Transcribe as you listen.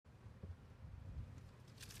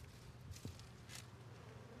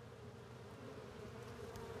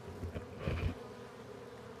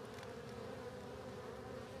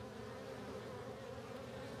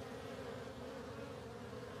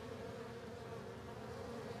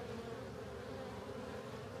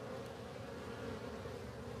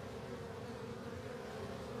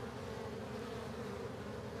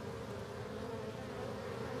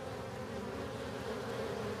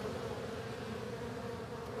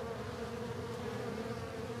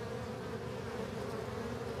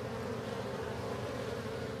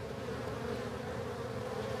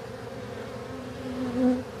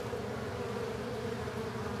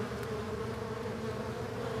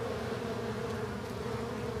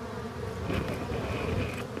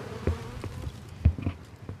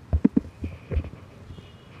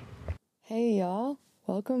Hey y'all,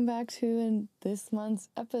 welcome back to this month's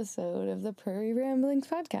episode of the Prairie Ramblings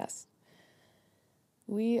podcast.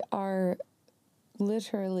 We are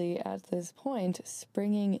literally at this point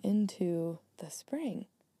springing into the spring.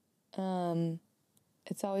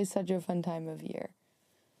 It's always such a fun time of year.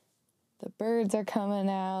 The birds are coming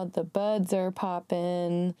out, the buds are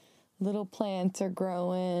popping, little plants are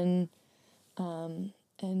growing, and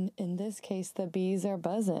in this case, the bees are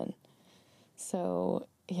buzzing. So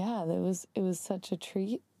yeah, it was such a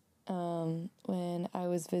treat when I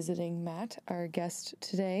was visiting Matt, our guest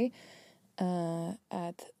today,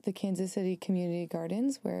 at the Kansas City Community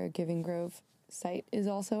Gardens, where Giving Grove site is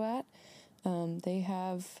also at. They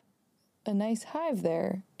have a nice hive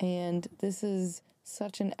there, and this is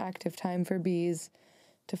such an active time for bees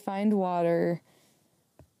to find water,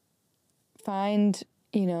 find,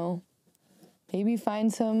 maybe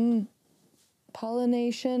find some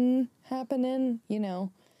pollination happening,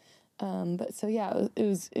 But so yeah, it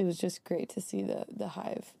was just great to see the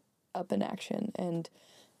hive up in action. And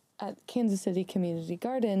at Kansas City Community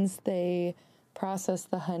Gardens, they process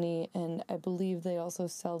the honey, and I believe they also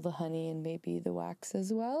sell the honey and maybe the wax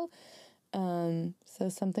as well. So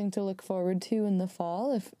something to look forward to in the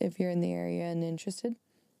fall if you're in the area and interested.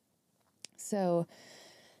 So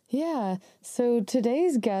yeah, so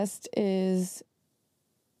today's guest is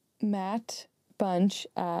Matt Bunch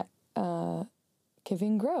at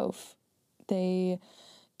Giving Grove.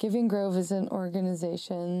 Giving Grove is an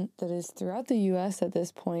organization that is throughout the U.S. at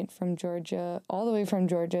this point, from Georgia, all the way from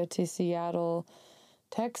Georgia to Seattle,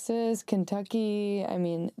 Texas, Kentucky. I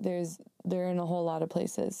mean, they're in a whole lot of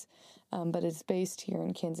places, but it's based here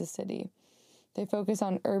in Kansas City. They focus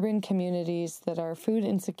on urban communities that are food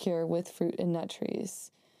insecure with fruit and nut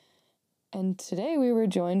trees. And today we were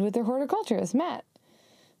joined with their horticulturist, Matt.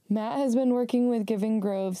 Matt has been working with Giving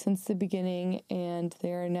Grove since the beginning, and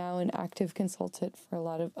they are now an active consultant for a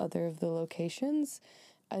lot of other of the locations,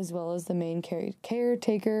 as well as the main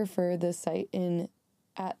caretaker for the site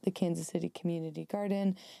at the Kansas City Community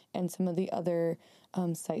Garden and some of the other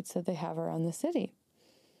sites that they have around the city.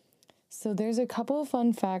 So there's a couple of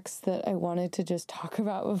fun facts that I wanted to just talk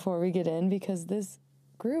about before we get in, because this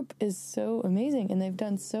group is so amazing and they've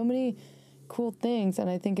done so many cool things, and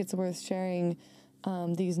I think it's worth sharing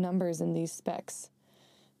these numbers and these specs.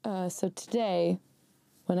 So today,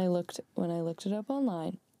 when I looked it up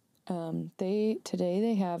online,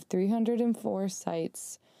 they have 304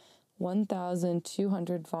 sites,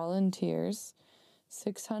 1,200 volunteers,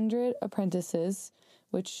 600 apprentices,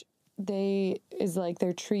 which is like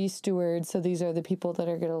their tree stewards. So these are the people that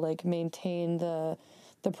are going to like maintain the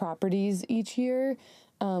properties each year,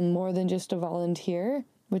 more than just a volunteer,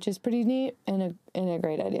 which is pretty neat and a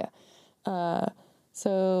great idea.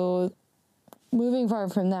 So moving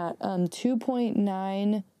forward from that,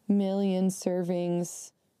 2.9 million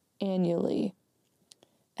servings annually.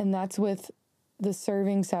 And that's with the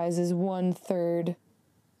serving size is 1/3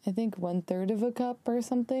 of a cup or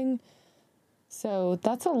something. So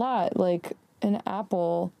that's a lot. Like an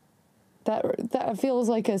apple, that feels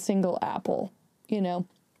like a single apple,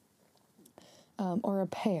 or a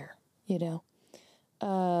pear,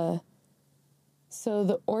 So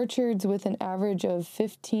the orchards with an average of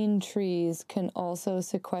 15 trees can also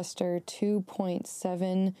sequester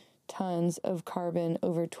 2.7 tons of carbon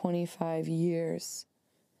over 25 years.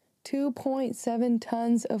 2.7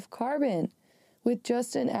 tons of carbon with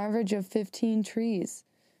just an average of 15 trees.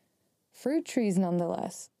 Fruit trees,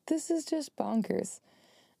 nonetheless. This is just bonkers.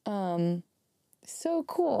 So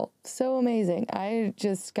cool. So amazing. I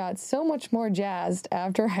just got so much more jazzed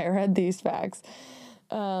after I read these facts.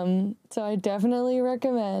 So I definitely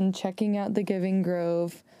recommend checking out the Giving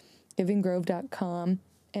Grove, givinggrove.com,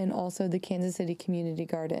 and also the Kansas City Community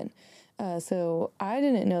Garden. So I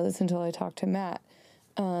didn't know this until I talked to Matt.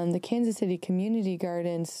 The Kansas City Community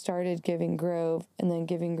Garden started Giving Grove, and then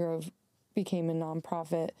Giving Grove became a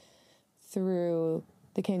nonprofit through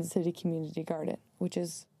the Kansas City Community Garden, which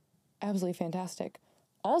is absolutely fantastic.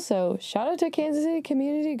 Also, shout out to Kansas City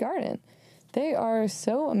Community Garden. They are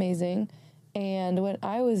so amazing. And when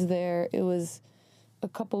I was there, it was a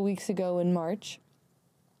couple weeks ago in March.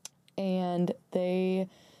 And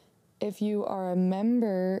if you are a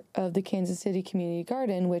member of the Kansas City Community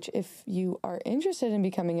Garden, which if you are interested in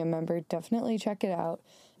becoming a member, definitely check it out.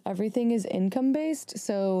 Everything is income-based,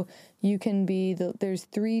 so you can there's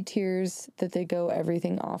 3 tiers that they go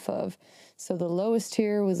everything off of. So the lowest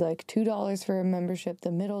tier was like $2 for a membership,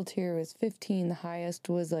 the middle tier was $15, the highest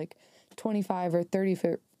was like $25 or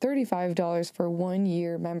 $35 for 1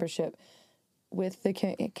 year membership with the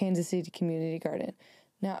Kansas City Community Garden.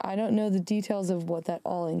 Now, I don't know the details of what that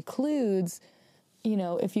all includes,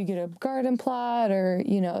 if you get a garden plot or,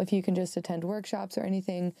 if you can just attend workshops or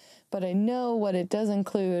anything. But I know what it does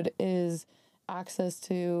include is access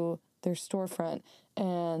to their storefront.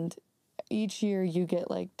 And each year you get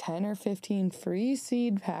like 10 or 15 free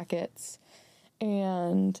seed packets.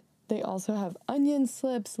 And they also have onion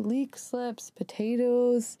slips, leek slips,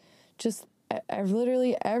 potatoes, just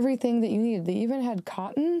literally everything that you need. They even had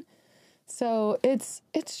cotton. So it's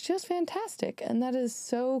just fantastic. And that is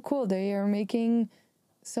so cool. They are making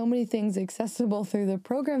so many things accessible through the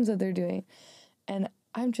programs that they're doing. And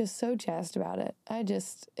I'm just so jazzed about it. It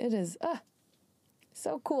is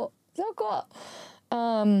so cool. So cool.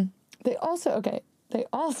 They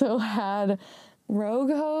also had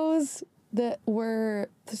Rogue hose that were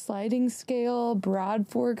the sliding scale, broad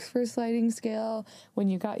forks for sliding scale. When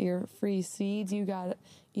you got your free seeds, you got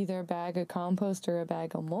either a bag of compost or a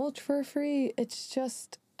bag of mulch for free. It's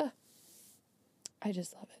just, I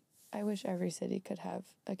just love it. I wish every city could have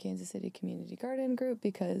a Kansas City community garden group,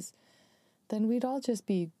 because then we'd all just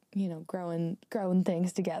be, growing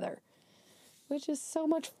things together, which is so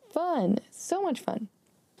much fun. So much fun.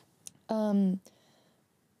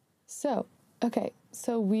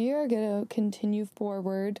 So we are going to continue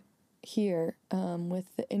forward here with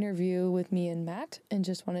the interview with me and Matt, and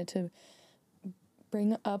just wanted to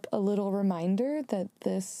bring up a little reminder that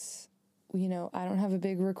this, I don't have a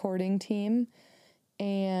big recording team,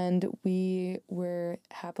 and we were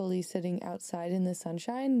happily sitting outside in the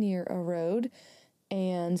sunshine near a road,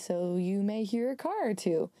 and so you may hear a car or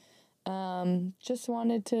two. Just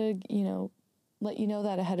wanted to, let you know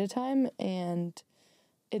that ahead of time, and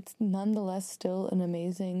it's nonetheless still an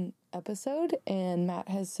amazing episode, and Matt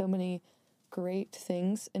has so many great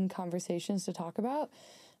things and conversations to talk about.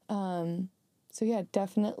 So yeah,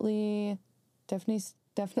 definitely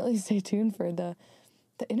stay tuned for the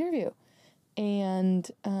interview, and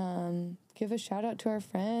give a shout out to our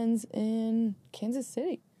friends in Kansas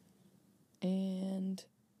City. And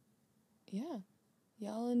yeah,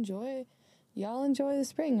 y'all enjoy the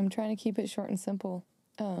spring. I'm trying to keep it short and simple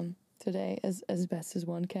today as best as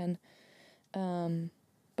one can.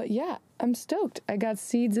 But yeah, I'm stoked. I got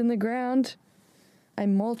seeds in the ground. I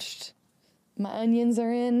mulched. My onions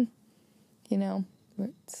are in.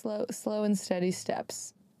 Slow and steady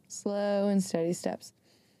steps. Slow and steady steps.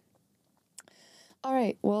 All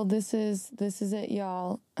right. Well, this is it,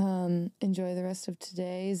 y'all. Enjoy the rest of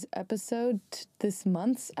today's episode. This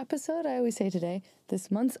month's episode. I always say today. This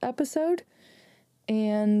month's episode.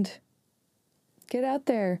 And get out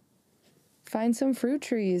there. Find some fruit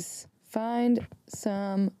trees.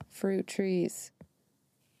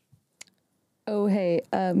 Oh, hey,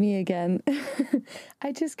 me again.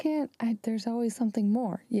 I just can't. There's always something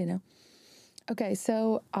more, Okay,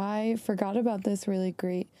 so I forgot about this really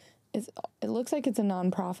great. It looks like it's a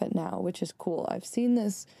nonprofit now, which is cool. I've seen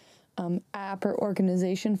this app or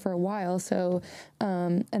organization for a while, so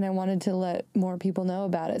and I wanted to let more people know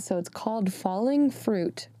about it. So it's called Falling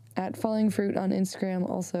Fruit, at Falling Fruit on Instagram,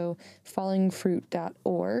 also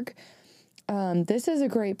fallingfruit.org. This is a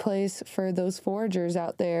great place for those foragers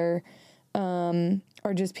out there,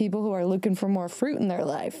 or just people who are looking for more fruit in their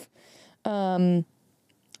life.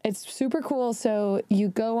 It's super cool. So you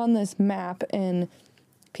go on this map, and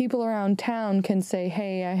people around town can say,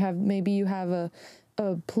 hey, maybe you have a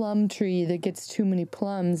plum tree that gets too many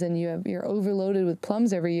plums, and you're overloaded with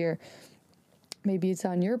plums every year. Maybe it's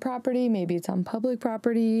on your property, maybe it's on public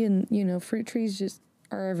property, and, fruit trees just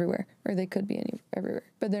are everywhere, or they could be everywhere,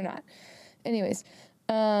 but they're not. Anyways,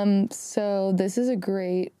 so this is a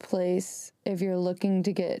great place if you're looking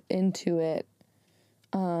to get into it,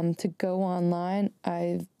 to go online.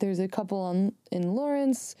 There's a couple in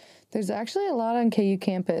Lawrence. There's actually a lot on KU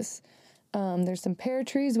campus. There's some pear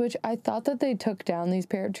trees, which I thought that they took down these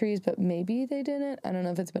pear trees, but maybe they didn't. I don't know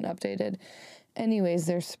if it's been updated. Anyways,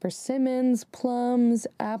 there's persimmons, plums,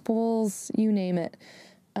 apples, you name it,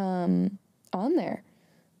 on there.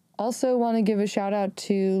 Also want to give a shout out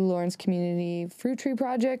to Lawrence Community Fruit Tree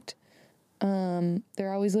Project.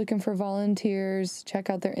 They're always looking for volunteers. Check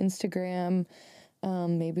out their Instagram.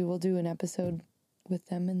 Maybe we'll do an episode with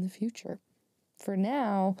them in the future. For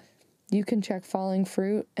now, you can check Falling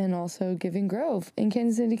Fruit and also Giving Grove in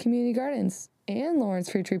Kansas City Community Gardens and Lawrence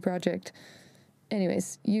Fruit Tree Project.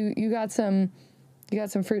 Anyways, you got some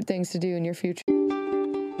fruit things to do in your future.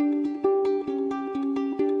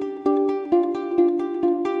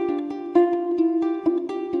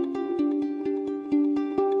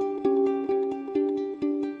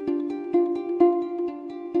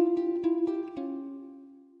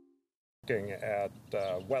 Looking at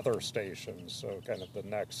weather stations, so kind of the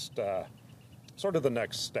next, sort of the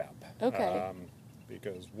next step. Okay.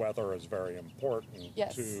 because weather is very important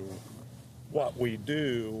Yes. to what we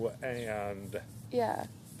do, and Yeah.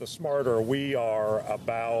 the smarter we are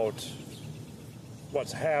about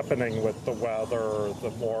what's happening with the weather,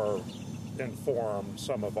 the more informed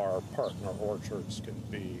some of our partner orchards can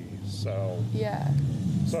be. So, Yeah.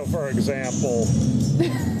 for example,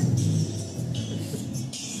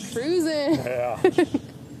 Cruising. yeah.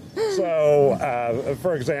 So,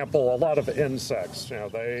 for example, a lot of insects,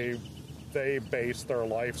 they base their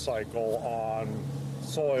life cycle on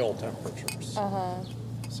soil temperatures.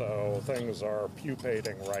 So things are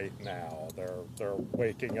pupating right now. They're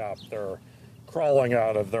waking up. They're crawling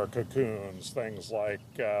out of their cocoons. Things like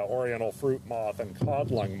oriental fruit moth and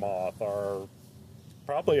codling moth are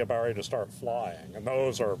probably about ready to start flying, and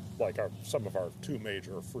those are like some of our two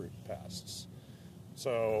major fruit pests.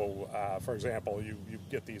 So, for example, you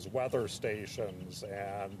get these weather stations,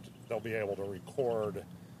 and they'll be able to record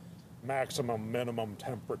maximum, minimum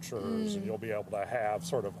temperatures, and you'll be able to have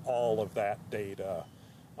sort of all of that data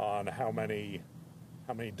on how many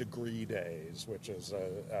degree days, which is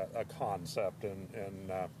a concept in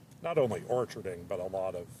not only orcharding but a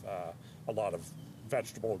lot of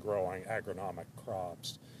vegetable growing agronomic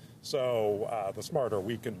crops. So the smarter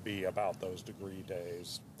we can be about those degree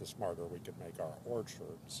days, the smarter we can make our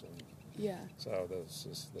orchards. And Yeah. so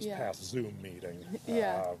this Yeah. past Zoom meeting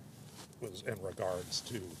Yeah. was in regards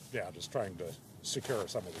to just trying to secure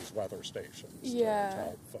some of these weather stations Yeah. to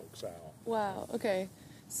help folks out. Wow. Okay.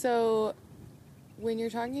 So, when you're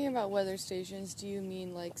talking about weather stations, do you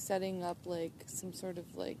mean like setting up like some sort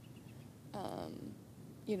of like,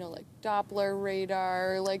 like Doppler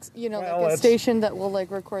radar, like Well, like a station that will like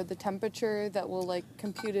record the temperature, that will like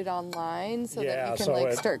compute it online, so that Yeah, you can so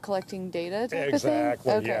like it- start collecting data type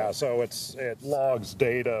Exactly, of thing? yeah. So it logs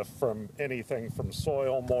data from anything from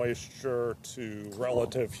soil moisture to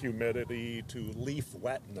relative humidity to leaf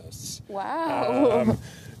wetness. Wow.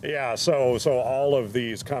 Yeah, so all of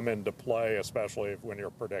these come into play, especially when you're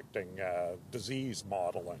predicting disease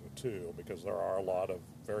modeling too, because there are a lot of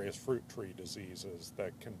various fruit tree diseases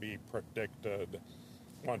that can be predicted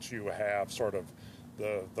once you have sort of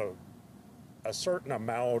a certain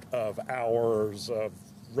amount of hours of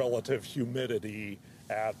relative humidity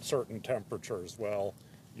at certain temperatures. Well,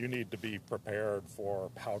 you need to be prepared for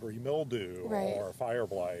powdery mildew Right. or fire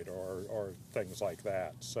blight or things like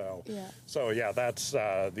that. So, Yeah. that's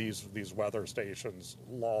these weather stations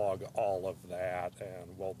log all of that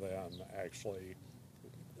and will then actually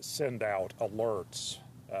send out alerts.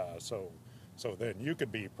 So then you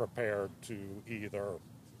could be prepared to either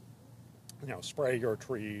spray your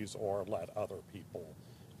trees or let other people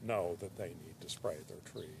know that they need to spray their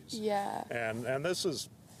trees. Yeah. And this is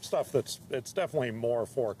stuff it's definitely more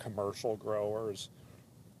for commercial growers,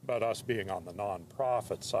 but us being on the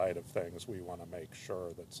nonprofit side of things, we want to make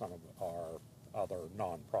sure that some of our other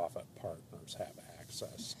nonprofit partners have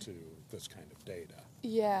access to this kind of data.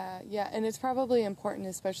 Yeah, and it's probably important,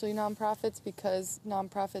 especially nonprofits, because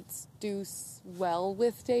nonprofits do well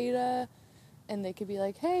with data, and they could be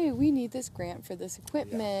like, hey, we need this grant for this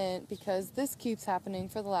equipment because this keeps happening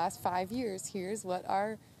for the last 5 years. Here's what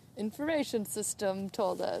our information system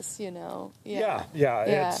told us, Yeah.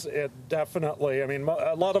 It definitely, I mean,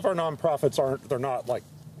 a lot of our nonprofits they're not like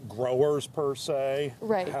growers per se.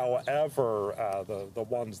 Right. However, the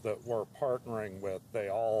ones that we're partnering with, they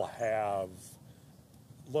all have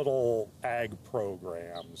little ag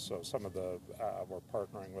programs. So some of we're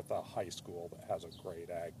partnering with a high school that has a great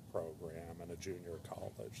ag program and a junior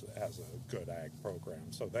college that has a good ag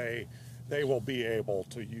program. So they will be able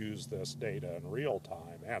to use this data in real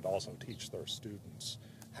time and also teach their students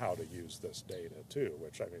how to use this data too,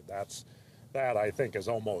 which I mean, that I think is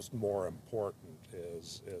almost more important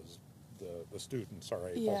is the students are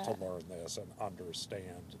able to learn this and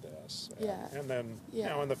understand this. And then,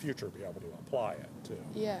 in the future be able to apply it too.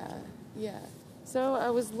 Yeah. So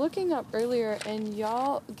I was looking up earlier, and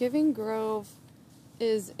y'all, Giving Grove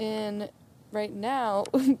is in, right now,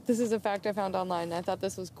 this is a fact I found online, and I thought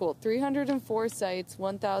this was cool, 304 sites,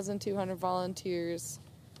 1,200 volunteers,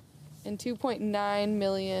 and 2.9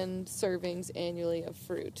 million servings annually of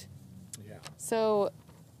fruit. Yeah. So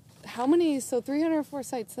 304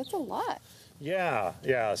 sites, that's a lot. Yeah,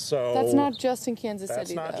 so... That's not just in Kansas City,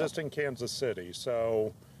 That's not though. just in Kansas City.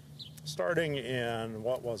 So starting in,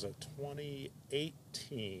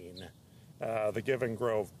 2018, the Giving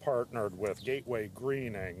Grove partnered with Gateway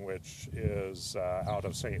Greening, which is out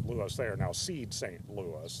of St. Louis. They are now Seed St.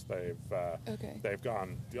 Louis. They've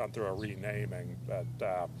gone through a renaming, but...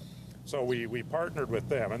 So we partnered with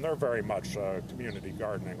them, and they're very much a community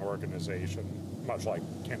gardening organization, much like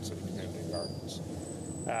Kansas City Community Gardens.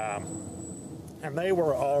 And they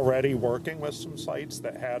were already working with some sites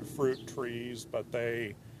that had fruit trees, but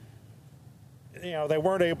they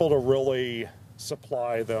weren't able to really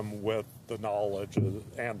supply them with the knowledge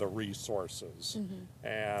and the resources.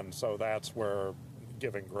 And so that's where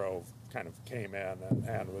Giving Grove kind of came in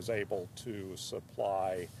and was able to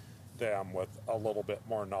supply them with a little bit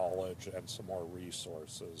more knowledge and some more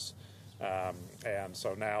resources. And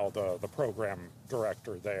so now the program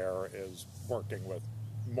director there is working with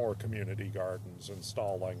more community gardens,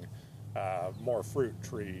 installing more fruit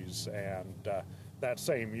trees, and that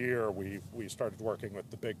same year we started working with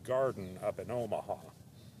the Big Garden up in Omaha,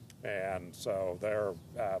 and so they're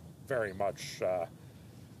very much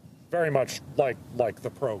like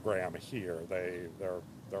the program here. They're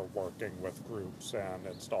working with groups and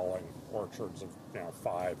installing orchards of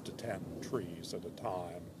 5 to 10 trees at a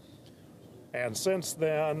time. And since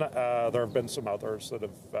then, there have been some others that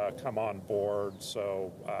have come on board.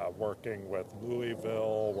 So working with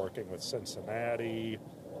Louisville, working with Cincinnati,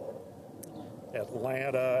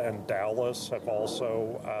 Atlanta and Dallas have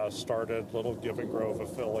also started little Giving Grove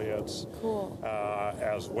affiliates. Cool.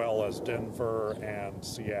 As well as Denver and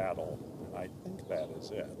Seattle. I think that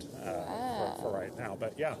is it for right now.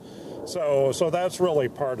 But yeah, so that's really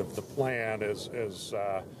part of the plan is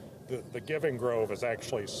the Giving Grove is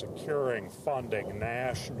actually securing funding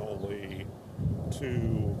nationally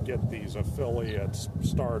to get these affiliates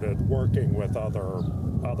started working with other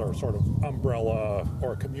sort of umbrella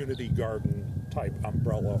or community garden type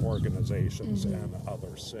umbrella organizations in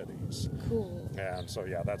other cities. Cool. And so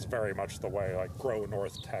yeah, that's very much the way. Like Grow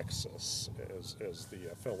North Texas is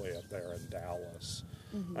the affiliate there in Dallas.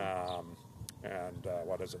 And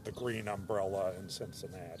what is it? The Green Umbrella in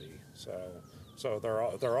Cincinnati. So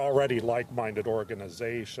they're already like-minded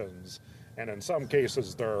organizations, and in some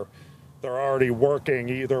cases they're already working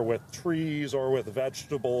either with trees or with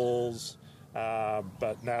vegetables,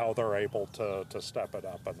 but now they're able to step it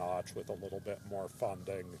up a notch with a little bit more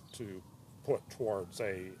funding to put towards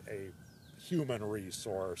a human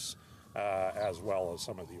resource as well as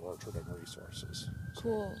some of the orcharding resources.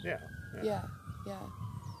 Cool. Yeah.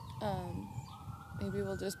 Maybe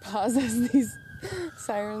we'll just pause as these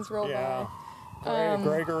sirens roll Yeah. by.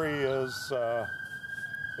 Gregory is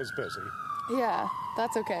busy. Yeah,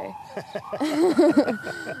 that's okay.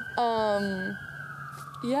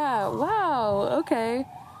 Yeah, wow, okay.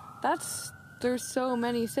 There's so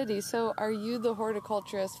many cities. So are you the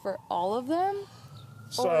horticulturist for all of them?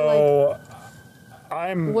 So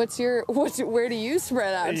where do you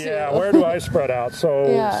spread out to? Yeah, where do I spread out? So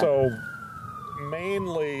Yeah. so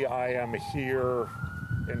mainly I am here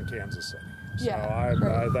in Kansas City. So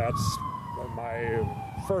Yeah, that's my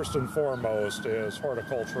first and foremost is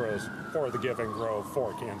horticulturist for the Giving Grove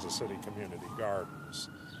for Kansas City Community Gardens.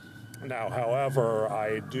 Now, however,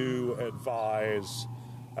 I do advise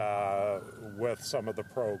with some of the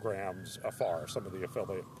programs afar, some of the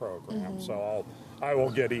affiliate programs. So I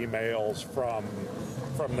will get emails from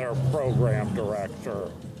their program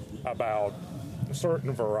director about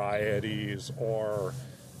certain varieties, or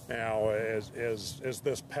is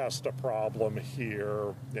this pest a problem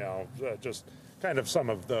here? Just kind of some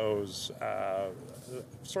of those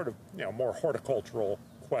sort of more horticultural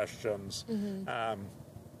questions.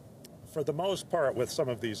 For the most part, with some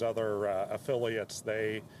of these other affiliates,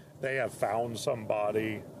 they have found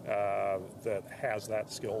somebody that has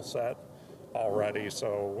that skill set already.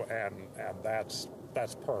 So and that's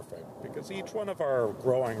perfect, because each one of our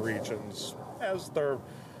growing regions has their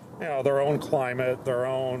own climate, their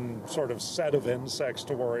own sort of set of insects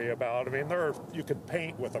to worry about. I mean, you could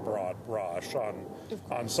paint with a broad brush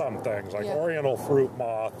on some things, like Oriental fruit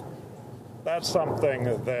moth. That's something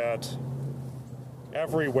that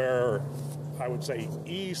everywhere, I would say,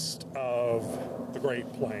 east of the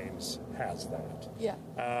Great Plains has that. Yeah.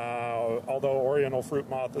 Although Oriental fruit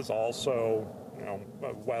moth is also,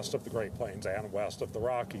 west of the Great Plains and west of the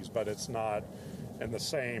Rockies, but it's not in the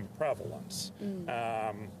same prevalence.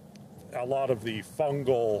 A lot of the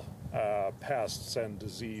fungal pests and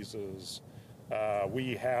diseases,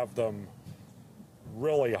 we have them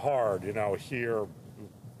really hard, here.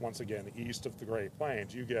 Once again, east of the Great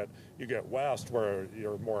Plains, you get west where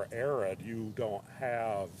you're more arid. You don't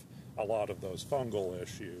have a lot of those fungal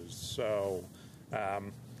issues. So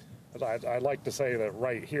I like to say that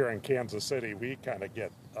right here in Kansas City, we kind of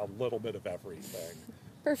get a little bit of everything.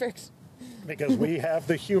 Perfect. Because we have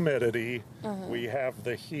the humidity, we have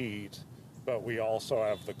the heat, but we also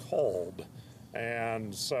have the cold.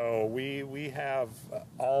 And so we have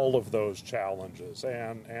all of those challenges,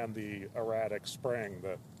 and the erratic spring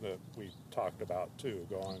that we talked about too,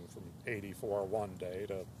 going from 84 one day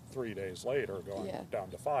to 3 days later going down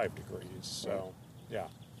to 5 degrees. So, yeah.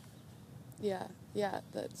 Yeah,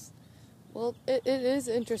 that's, well, it is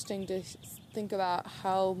interesting to think about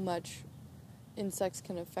how much insects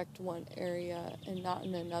can affect one area and not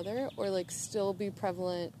in another, or like still be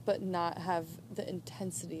prevalent but not have the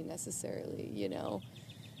intensity necessarily, you know.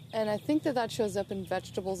 And I think that shows up in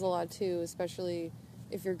vegetables a lot too, especially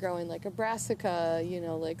if you're growing like a brassica, you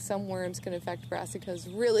know, like some worms can affect brassicas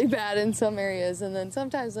really bad in some areas, and then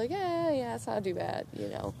sometimes like, yeah, it's not too bad, you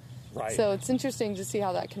know. Right. So it's interesting to see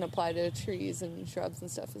how that can apply to trees and shrubs and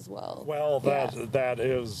stuff as well. Well, that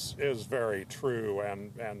is very true,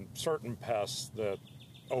 and certain pests that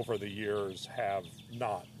over the years have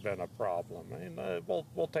not been a problem. I mean,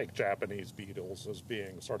 we'll take Japanese beetles as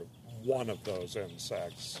being sort of one of those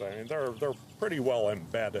insects. I mean, they're pretty well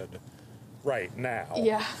embedded right now.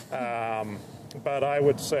 Yeah. But I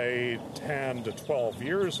would say 10 to 12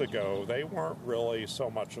 years ago, they weren't really so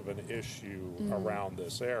much of an issue around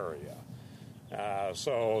this area.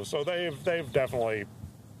 So they've definitely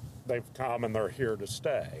come and they're here to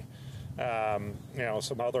stay. You know,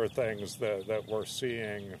 some other things that we're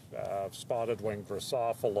seeing, spotted wing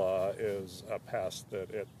Drosophila is a pest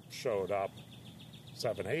that it showed up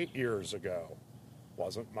 7-8 years ago.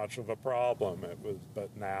 Wasn't much of a problem.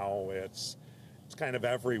 But now it's kind of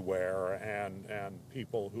everywhere, and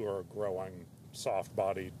people who are growing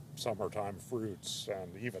soft-bodied summertime fruits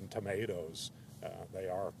and even tomatoes, they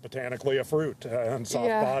are botanically a fruit and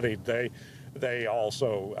soft-bodied. They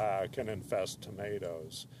also can infest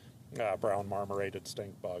tomatoes. Brown marmorated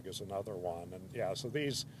stink bug is another one, and so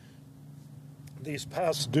these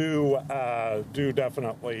pests do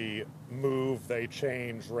definitely move. They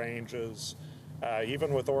change ranges.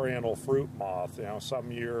 Even with oriental fruit moth, you know,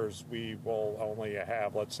 some years we will only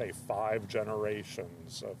have, let's say, 5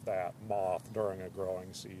 generations of that moth during a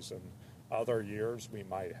growing season. Other years we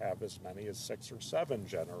might have as many as 6 or 7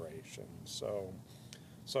 generations.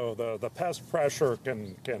 So the pest pressure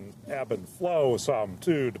can ebb and flow some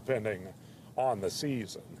too, depending on the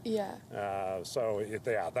season. Yeah. So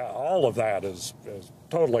all of that is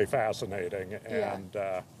totally fascinating, and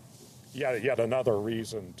yet another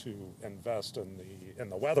reason to invest in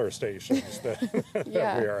the weather stations that we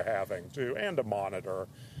are having to, and to monitor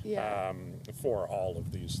for all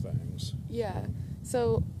of these things. Yeah.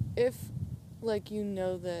 So if, like, you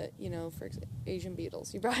know that, you know, for example, Asian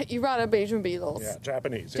beetles. You brought up Asian beetles. Yeah,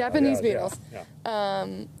 Japanese beetles.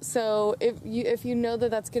 Yeah. So if you know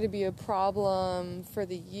that that's going to be a problem for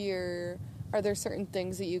the year, are there certain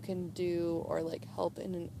things that you can do or like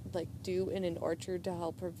do in an orchard to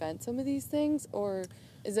help prevent some of these things, or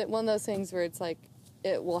is it one of those things where it's like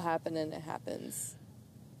it will happen and it happens?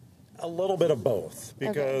 A little bit of both,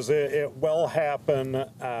 because it will happen,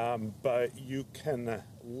 but you can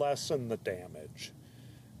lessen the damage.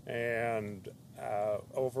 And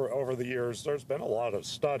over the years, there's been a lot of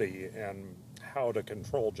study in how to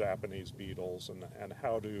control Japanese beetles and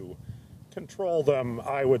how to control them,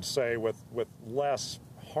 I would say, with less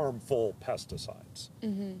harmful pesticides.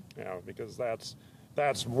 Mm-hmm. You know, because that's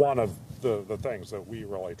one of the things that we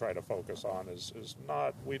really try to focus on is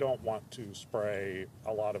not, we don't want to spray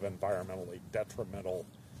a lot of environmentally detrimental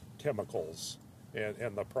chemicals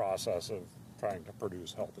in the process of trying to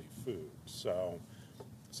produce healthy food. So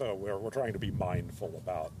we're trying to be mindful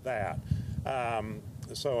about that.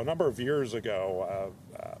 So a number of years ago,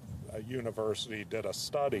 a university did a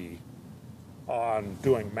study on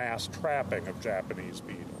doing mass trapping of Japanese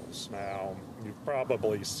beetles. Now, you've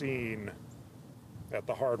probably seen at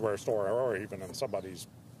the hardware store or even in somebody's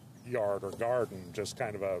yard or garden just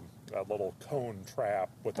kind of a little cone trap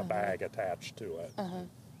with a bag attached to it.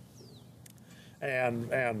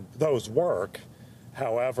 And those work.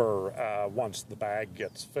 However, once the bag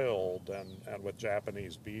gets filled, and with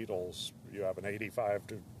Japanese beetles, you have an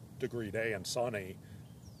 85-degree day and sunny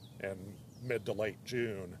in mid to late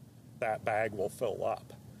June, that bag will fill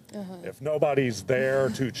up. If nobody's there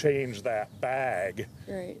to change that bag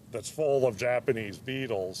that's full of Japanese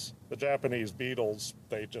beetles, the Japanese beetles,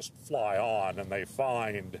 they just fly on and they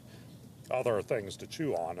find other things to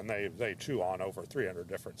chew on, and they chew on over 300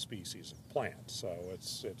 different species of plants. So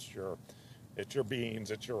it's your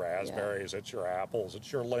beans, it's your raspberries, it's your apples,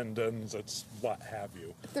 it's your lindens, it's what have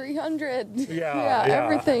you. 300. Yeah,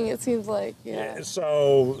 everything, it seems like.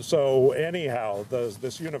 So anyhow,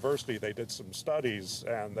 this university, they did some studies,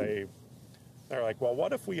 and they're like, well,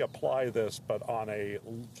 what if we apply this but on a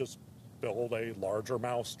just build a larger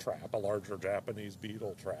mouse trap, a larger Japanese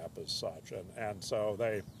beetle trap as such. And so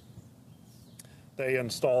they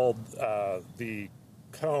installed the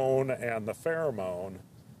cone and the pheromone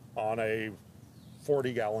on a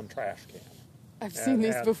 40-gallon trash can. I've seen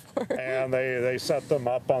these before. And they set them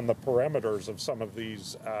up on the perimeters of some of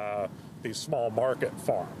these small market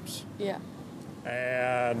farms. Yeah.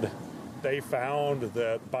 And they found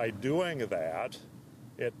that by doing that,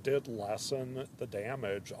 it did lessen the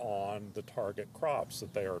damage on the target crops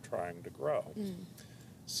that they are trying to grow.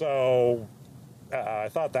 So I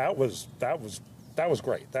thought that was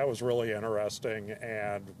great. That was really interesting,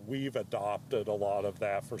 and we've adopted a lot of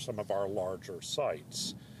that for some of our larger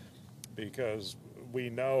sites, because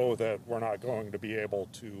we know that we're not going to be able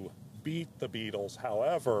to beat the beetles.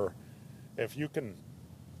 However, if you can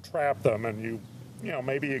trap them and you know,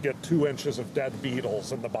 maybe you get 2 inches of dead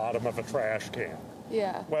beetles in the bottom of a trash can.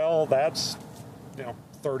 Yeah. Well, that's,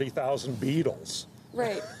 30,000 beetles.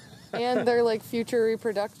 Right. And they're like future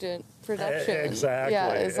production. Exactly.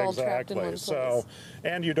 Yeah, is all trapped in one place. So,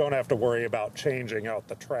 and you don't have to worry about changing out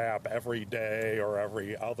the trap every day or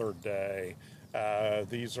every other day.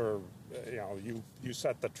 These are, you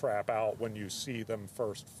set the trap out when you see them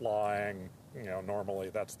first flying. Normally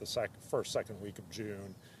that's the first, second week of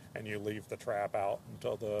June. And you leave the trap out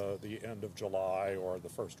until the end of July or the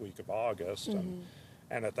first week of August.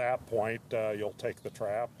 And at that point, you'll take the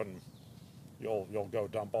trap and you'll go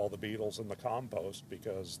dump all the beetles in the compost,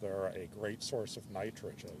 because they're a great source of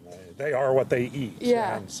nitrogen. They are what they eat.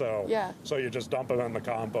 Yeah. And so you just dump them in the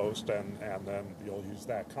compost, and then you'll use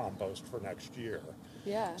that compost for next year.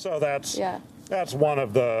 Yeah. So that's one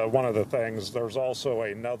of the things. There's also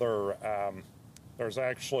another. There's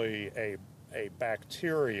actually a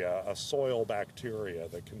bacteria, a soil bacteria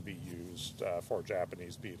that can be used for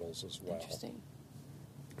Japanese beetles as well. Interesting.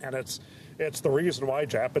 And it's the reason why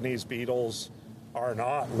Japanese beetles are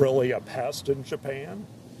not really a pest in Japan.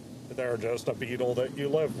 They're just a beetle that you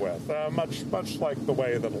live with, much like the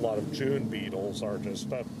way that a lot of June beetles are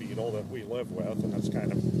just a beetle that we live with, and it's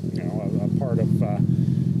kind of a part of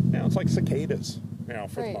it's like cicadas.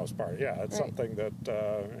 For the most part, it's something that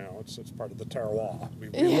it's part of the terroir. We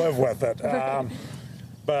live with it.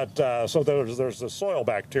 But so there's the soil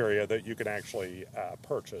bacteria that you can actually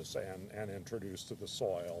purchase and introduce to the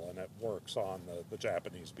soil, and it works on the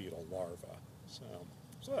Japanese beetle larva. So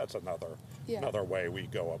that's another way we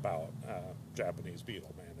go about Japanese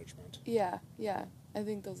beetle management. Yeah, I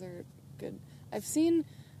think those are good. I've seen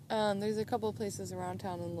there's a couple of places around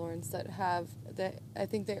town in Lawrence that have that. I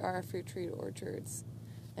think they are fruit tree orchards,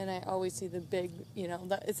 and I always see the big,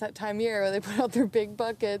 it's that time of year where they put out their big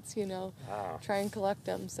buckets, try and collect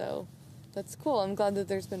them. So that's cool. I'm glad that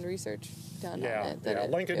there's been research done on it.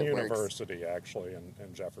 Lincoln University actually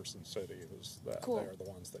in Jefferson City they're the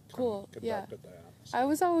ones that conducted that. So. I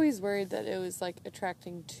was always worried that it was like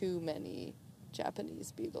attracting too many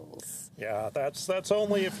Japanese beetles. Yeah, that's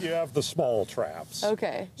only if you have the small traps.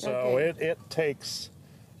 Okay. So it takes.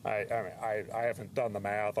 I haven't done the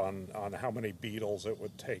math on how many beetles it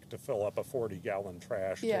would take to fill up a 40-gallon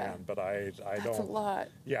trash can, but I don't. That's a lot.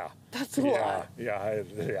 Yeah. That's a lot. Yeah.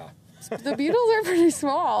 The beetles are pretty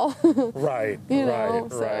small. Right.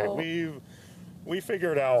 We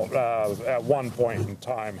figured out at one point in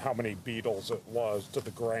time how many beetles it was to the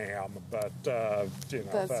gram, but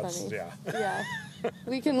that's funny. Yeah.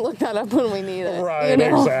 We can look that up when we need it. Right,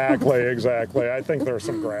 exactly. I think there's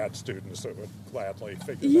some grad students that would gladly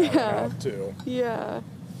figure that out too. Yeah.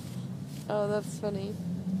 Oh, that's funny.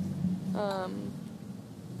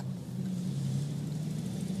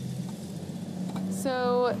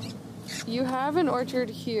 So you have an orchard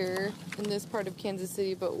here in this part of Kansas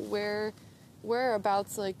City, but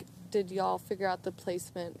whereabouts, did y'all figure out the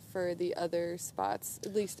placement for the other spots?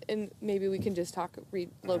 At least, and maybe we can just talk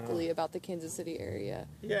locally about the Kansas City area.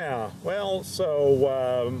 Yeah, well,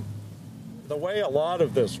 so the way a lot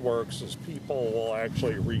of this works is people will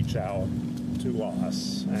actually reach out to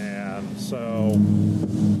us. And so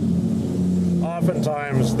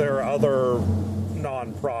oftentimes there are other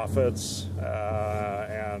nonprofits,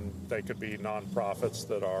 and they could be nonprofits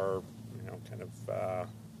that are,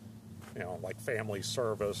 like family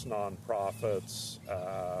service nonprofits,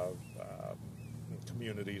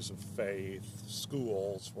 communities of faith,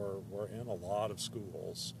 schools. We're in a lot of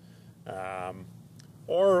schools,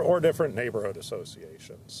 or different neighborhood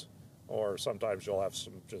associations, or sometimes you'll have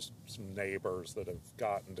some neighbors that have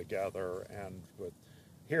gotten together. And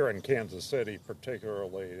here in Kansas City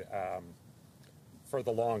particularly, for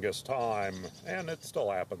the longest time, and it still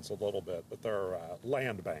happens a little bit, but there are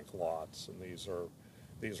land bank lots, and these are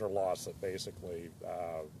lots that basically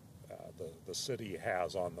the city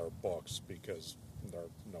has on their books because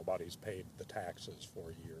nobody's paid the taxes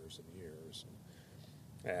for years and years.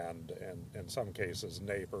 And in some cases,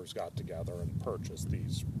 neighbors got together and purchased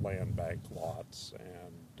these land bank lots,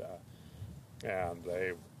 and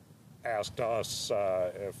they asked us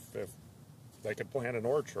if they could plant an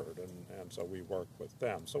orchard, and so we worked with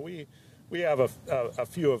them. So we have a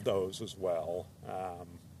few of those as well.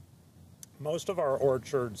 Most of our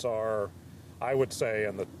orchards are, I would say,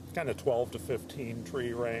 in the kind of 12 to 15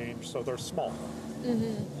 tree range, so they're small.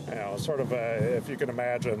 Mm-hmm. Sort of if you can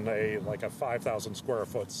imagine like a 5,000 square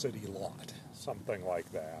foot city lot, something like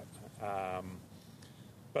that.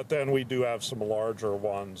 But then we do have some larger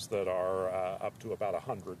ones that are up to about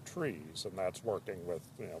 100 trees, and that's working with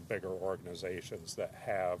bigger organizations that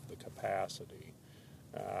have the capacity.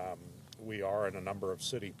 We are in a number of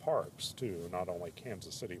city parks too, not only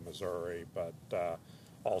Kansas City, Missouri, but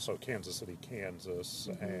also Kansas City, Kansas,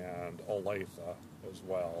 and Olathe as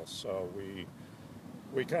well. So we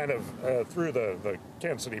kind of, through the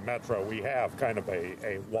Kansas City Metro, we have kind of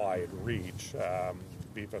a wide reach.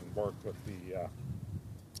 We've even worked with the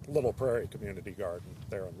Little Prairie Community Garden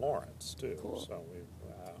there in Lawrence, too. Cool. So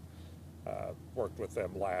we've worked with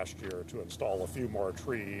them last year to install a few more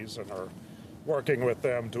trees and are working with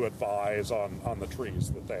them to advise on the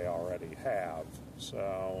trees that they already have.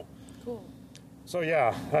 So, cool. So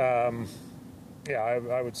yeah,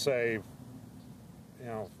 I would say,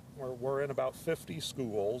 we're in about 50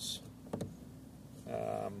 schools.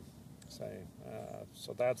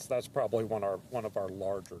 So that's probably one of our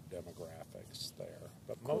larger demographics there.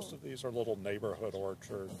 But most of these are little neighborhood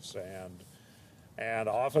orchards, and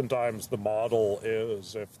oftentimes the model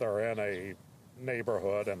is if they're in a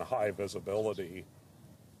neighborhood and high visibility,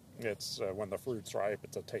 it's when the fruit's ripe,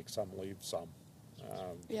 it's a take some, leave some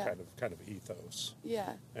kind of ethos.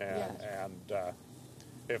 Yeah. And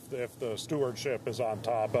if the stewardship is on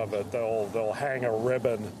top of it, they'll hang a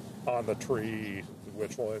ribbon on the tree,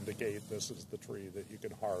 which will indicate this is the tree that you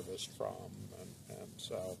can harvest from, and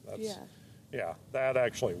so that's that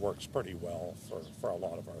actually works pretty well for a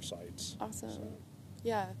lot of our sites. Awesome. So.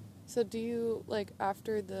 Yeah. So do you, like,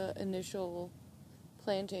 after the initial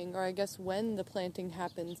planting, or I guess when the planting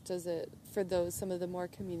happens, does it, for some of the more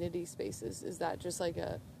community spaces, is that just like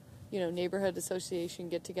a, neighborhood association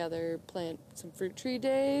get together, plant some fruit tree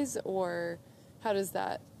days, or how does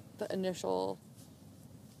that, the initial,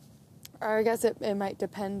 or I guess it might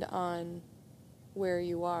depend on where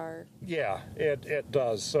you are. Yeah, it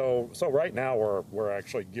does. So right now we're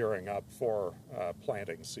actually gearing up for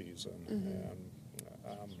planting season, and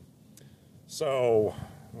so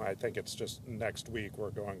I think it's just next week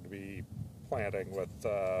we're going to be planting with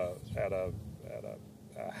at a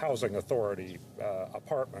housing authority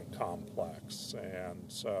apartment complex, and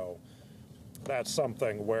so that's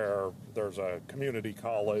something where there's a community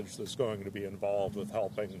college that's going to be involved with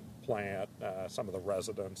helping plant. Some of the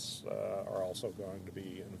residents are also going to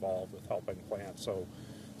be involved with helping plant. So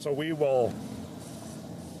we will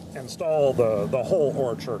install the whole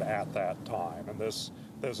orchard at that time, and this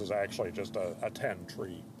is actually just a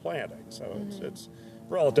 10-tree planting. So it's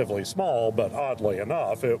relatively small, but oddly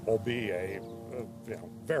enough, it will be a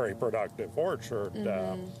very productive orchard.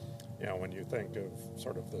 When you think of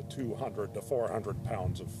sort of the 200 to 400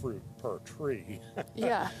 pounds of fruit per tree.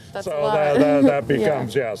 Yeah, that's so a lot. that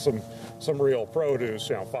becomes some real produce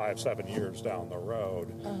 5-7 years down the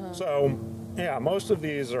road. So most of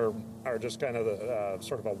these are just kind of the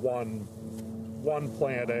sort of a one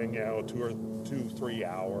planting, 2-3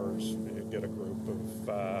 hours. You get a group of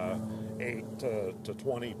 8 to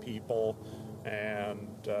 20 people, and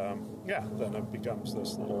then it becomes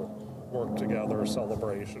this little work together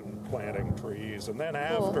celebration, planting trees, and then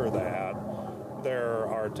after that there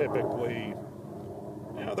are typically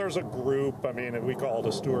there's a group, we call it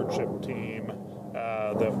a stewardship team,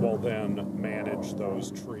 that will then manage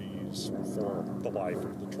those trees for the life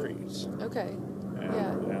of the trees. Okay.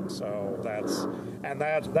 And so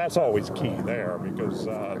that's always key there, because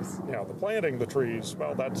the planting the trees,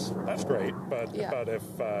 well, that's great, but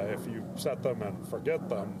if you set them and forget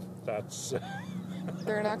them, that's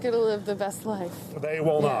they're not going to live the best life. They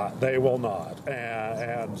will not.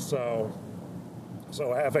 And so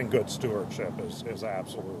having good stewardship is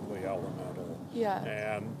absolutely elemental. Yeah.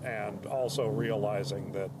 And also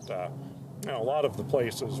realizing that a lot of the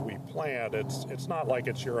places we plant, it's not like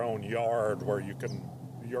it's your own yard where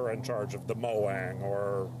you're in charge of the mowing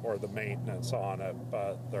or the maintenance on it,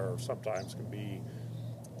 but there sometimes can be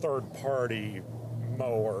third-party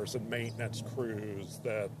mowers and maintenance crews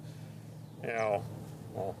that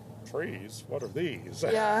trees, what are these?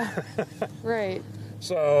 Yeah, right.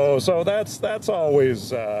 So that's always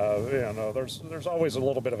there's always a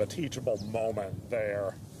little bit of a teachable moment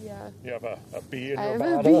there. Yeah. You have a bee in I your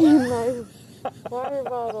have bottle. a bee in my water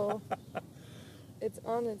bottle. It's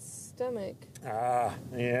on its stomach. Yeah.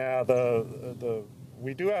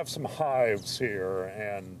 We do have some hives here,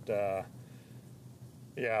 and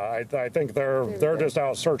I think they're just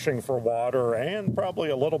out searching for water and probably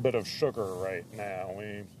a little bit of sugar right now.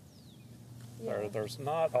 There's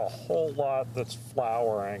not a whole lot that's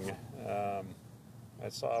flowering. I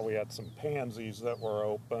saw we had some pansies that were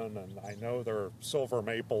open, and I know there are silver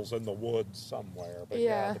maples in the woods somewhere. But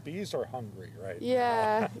the bees are hungry right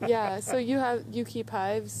now. Yeah. So you keep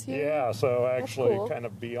hives here? Yeah, so actually cool. kind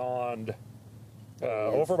of beyond,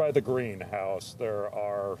 over by the greenhouse, there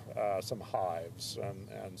are some hives.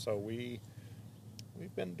 And so we've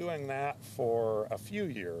been doing that for a few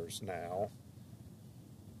years now.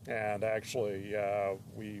 And actually,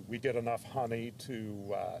 we get enough honey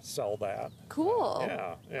to sell that. Cool.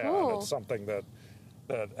 Yeah. Cool. And it's something that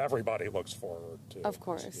everybody looks forward to. Of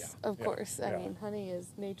course. Yeah. I mean, honey is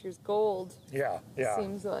nature's gold. Yeah.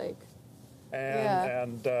 Seems like.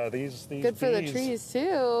 And these good for the bees, trees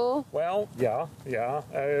too. Well, yeah.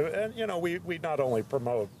 And we not only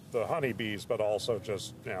promote the honeybees, but also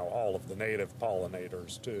just all of the native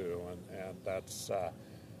pollinators too, and that's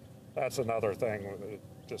another thing.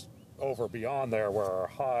 Just over beyond there where our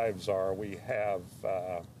hives are, we have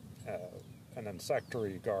an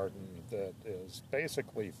insectary garden that is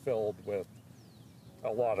basically filled with a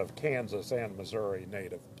lot of Kansas and Missouri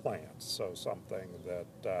native plants. So something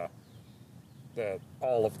that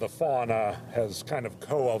all of the fauna has kind of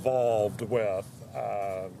co-evolved with.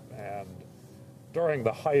 And during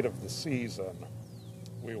the height of the season,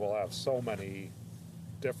 we will have so many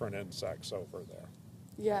different insects over there.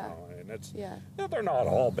 Yeah. And it's Yeah. they're not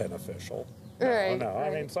all beneficial. Right. No.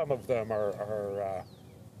 Right. I mean, some of them are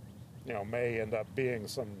may end up being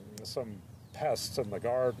some pests in the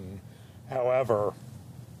garden. However,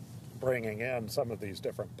 bringing in some of these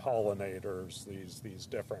different pollinators, these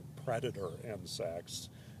different predator insects,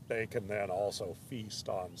 they can then also feast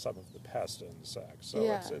on some of the pest insects. So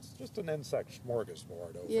it's just an insect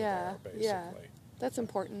smorgasbord over there, basically. Yeah. That's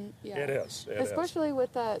important. Yeah. It is. Especially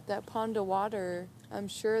with that pond of water. I'm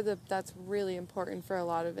sure that's really important for a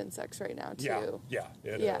lot of insects right now too. Yeah,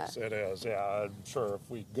 it is. Yeah, I'm sure if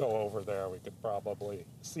we go over there, we could probably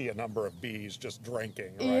see a number of bees just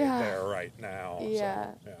drinking there right now.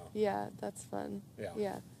 Yeah. So, yeah, that's fun.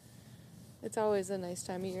 Yeah. It's always a nice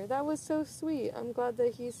time of year. That was so sweet. I'm glad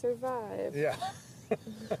that he survived. Yeah.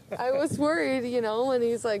 I was worried, when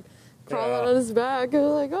he's like crawling on his back. I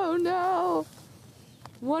was like, oh no.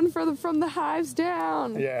 One from the hives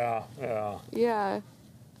down. Yeah.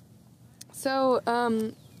 So,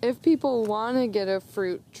 if people want to get a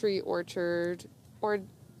fruit tree orchard, or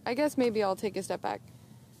I guess maybe I'll take a step back.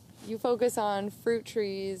 You focus on fruit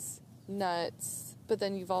trees, nuts, but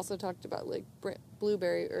then you've also talked about like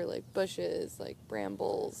blueberry or like bushes, like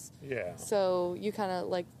brambles. Yeah. So you kind of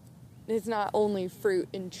like, it's not only fruit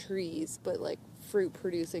and trees, but like fruit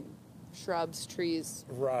producing shrubs, trees.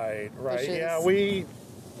 Right. Bushes. Yeah,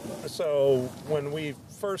 so when we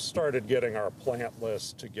first started getting our plant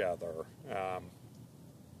list together,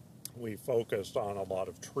 we focused on a lot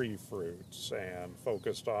of tree fruits and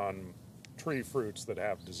focused on tree fruits that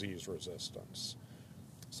have disease resistance.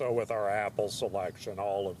 So with our apple selection,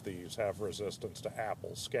 all of these have resistance to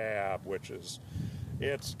apple scab,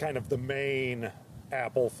 it's kind of the main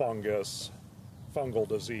apple fungal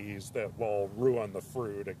disease that will ruin the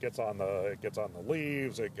fruit. It gets on the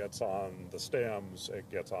leaves, it gets on the stems, it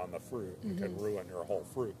gets on the fruit. It can ruin your whole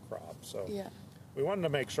fruit crop. So we wanted to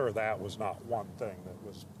make sure that was not one thing that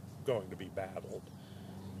was going to be battled.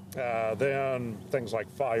 Then things like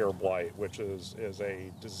fire blight, which is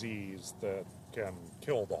a disease that can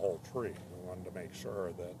kill the whole tree. We wanted to make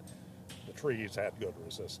sure that the trees had good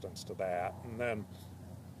resistance to that. And then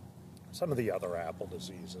some of the other apple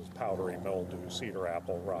diseases, powdery mildew, cedar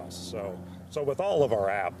apple rust. So with all of our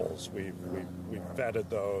apples, we've vetted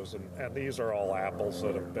those, and these are all apples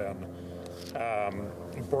that have been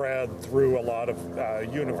bred through a lot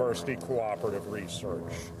of university cooperative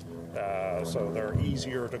research. So they're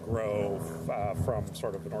easier to grow from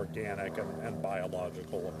sort of an organic and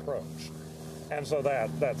biological approach. And so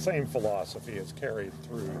that same philosophy is carried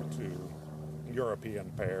through to European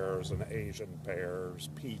pears and Asian pears,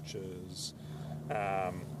 peaches,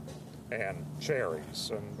 and cherries.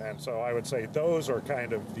 And so I would say those are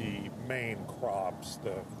kind of the main crops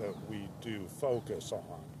that we do focus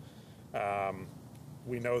on.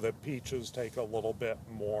 We know that peaches take a little bit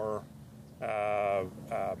more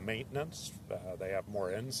maintenance. They have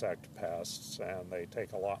more insect pests, and they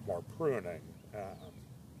take a lot more pruning.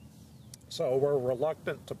 So we're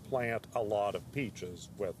reluctant to plant a lot of peaches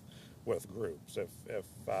with groups. If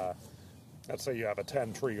let's say you have a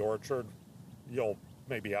 10-tree orchard, you'll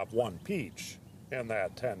maybe have one peach in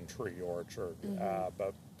that 10-tree orchard,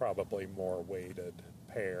 but probably more weighted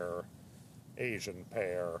pear, Asian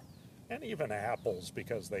pear, and even apples,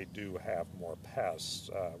 because they do have more pests.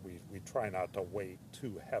 We try not to weight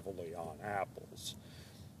too heavily on apples.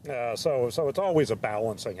 So it's always a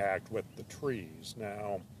balancing act with the trees.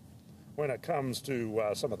 Now, when it comes to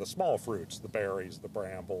some of the small fruits, the berries, the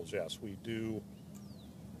brambles, yes, we do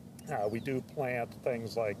plant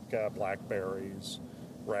things like blackberries,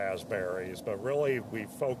 raspberries, but really we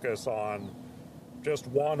focus on just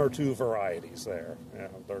one or two varieties there.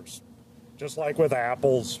 There's, just like with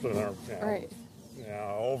apples, Right.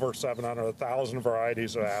 Over 700,000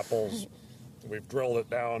 varieties of apples. We've drilled it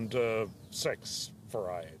down to 6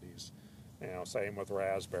 varieties. Same with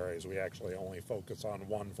raspberries. We actually only focus on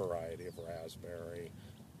one variety of raspberry.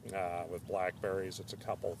 With blackberries, it's a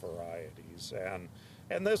couple varieties.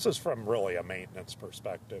 And this is from really a maintenance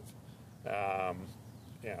perspective.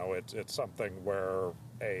 It's something where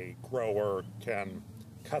a grower can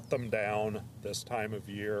cut them down this time of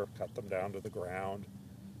year, cut them down to the ground.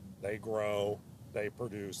 They grow, they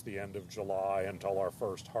produce the end of July until our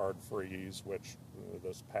first hard freeze, which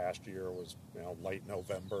this past year was late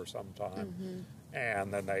November sometime,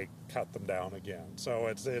 and then they cut them down again. So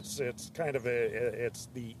it's kind of it's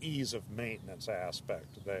the ease of maintenance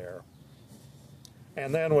aspect there.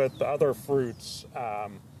 And then with other fruits,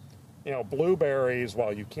 blueberries,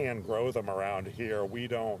 while you can grow them around here, we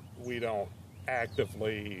don't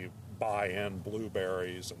actively buy in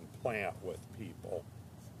blueberries and plant with people.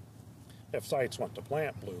 If sites want to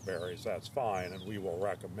plant blueberries, that's fine, and we will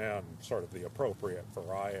recommend sort of the appropriate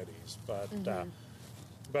varieties.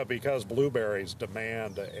 But because blueberries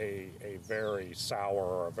demand a very sour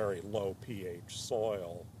or a very low pH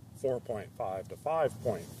soil, 4.5 to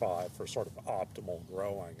 5.5 for sort of optimal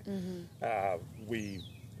growing,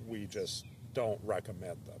 we just don't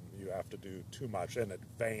recommend them. You have to do too much in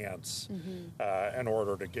advance in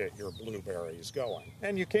order to get your blueberries going.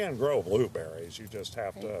 And you can grow blueberries. You just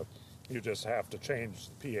have to change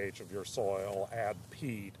the pH of your soil, add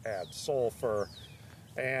peat, add sulfur,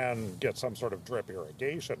 and get some sort of drip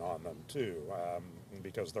irrigation on them too,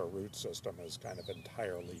 because their root system is kind of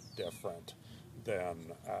entirely different than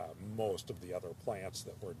most of the other plants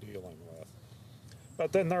that we're dealing with.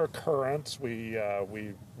 But then there are currants. We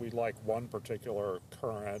like one particular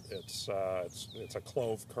currant. It's a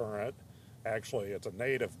clove currant. Actually, it's a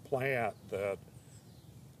native plant that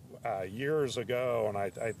years ago, and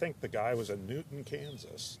I think the guy was in Newton,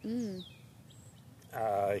 Kansas.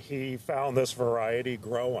 He found this variety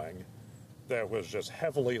growing that was just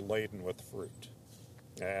heavily laden with fruit.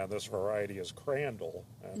 And this variety is Crandall,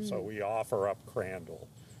 and so we offer up Crandall.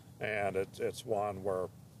 And it's one where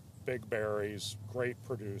big berries, great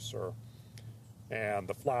producer, and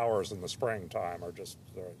the flowers in the springtime are just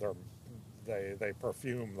they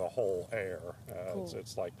perfume the whole air. Cool.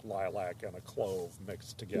 It's like lilac and a clove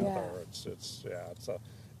mixed together. Yeah.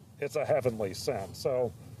 It's a heavenly scent.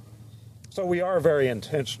 So we are very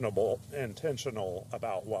intentional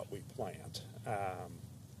about what we plant.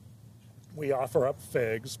 We offer up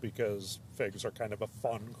figs because figs are kind of a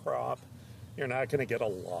fun crop. You're not going to get a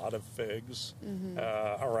lot of figs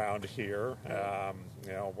around here.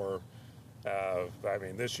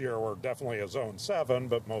 This year we're definitely a zone 7,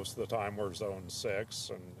 but most of the time we're zone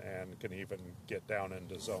 6 and can even get down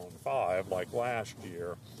into zone 5 like last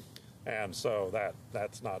year. And so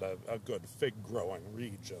that's not a good fig growing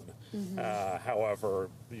region. However,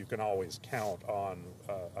 you can always count on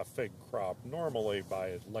a fig crop normally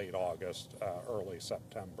by late August, early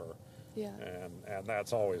September. Yeah. And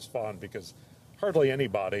that's always fun because hardly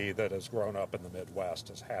anybody that has grown up in the Midwest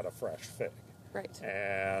has had a fresh fig. Right.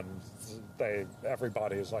 And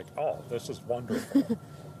everybody is like, oh, this is wonderful.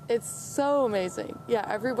 It's so amazing. Yeah,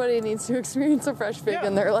 everybody needs to experience a fresh fig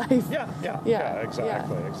in their life. Yeah, exactly.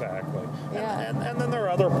 Yeah. And then there are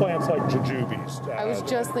other plants like jujubes. I was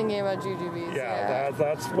just thinking about jujubes.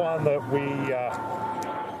 That's one that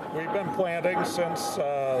we've been planting since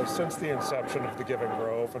the inception of the Giving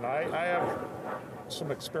Grove, and I have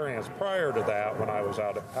some experience prior to that when I was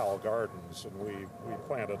out at Powell Gardens, and we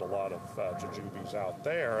planted a lot of jujubes out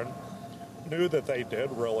there, and knew that they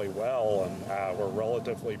did really well and were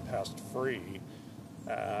relatively pest-free.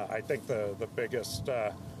 I think the biggest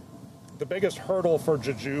hurdle for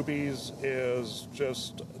jujubes is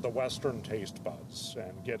just the Western taste buds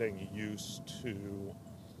and getting used to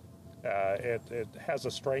It has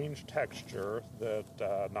a strange texture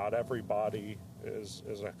that not everybody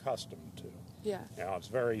is accustomed to. Yeah. You know, it's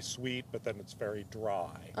very sweet, but then it's very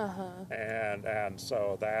dry. And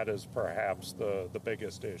so that is perhaps the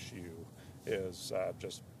biggest issue is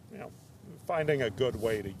just, you know, finding a good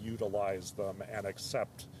way to utilize them and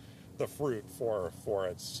accept the fruit for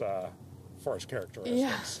its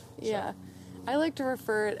characteristics. Yeah. I like to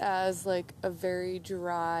refer it as like a very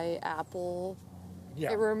dry apple.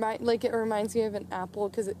 Yeah. It reminds me of an apple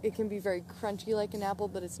because it can be very crunchy like an apple,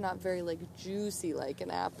 but it's not very like juicy like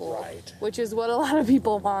an apple. Right. Which is what a lot of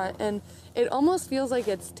people want, and it almost feels like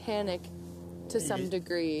it's tannic to some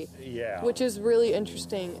degree. Yeah. Which is really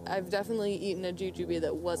interesting. I've definitely eaten a jujube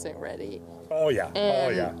that wasn't ready. Oh yeah.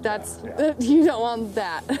 And you don't want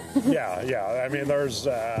that. Yeah. I mean, there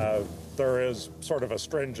is sort of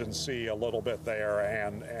astringency a little bit there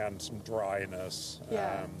and some dryness.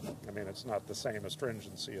 Yeah. I mean, it's not the same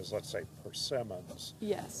astringency as, let's say, persimmons.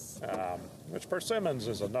 Yes. Which persimmons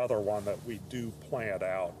is another one that we do plant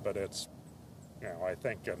out, but it's, you know, I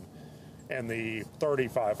think in the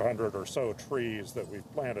 3,500 or so trees that we've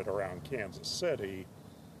planted around Kansas City,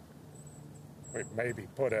 we've maybe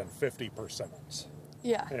put in 50 persimmons.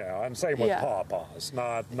 Yeah. You know, and same with pawpaws,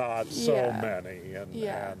 not so many, and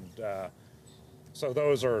so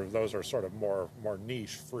those are sort of more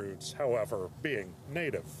niche fruits. However, being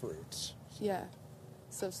native fruits. Yeah.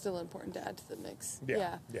 So still important to add to the mix.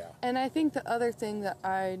 Yeah. And I think the other thing that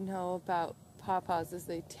I know about pawpaws is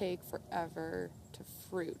they take forever to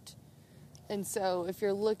fruit. And so if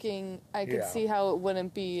you're looking, I could see how it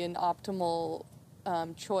wouldn't be an optimal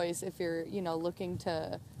choice if you're, you know, looking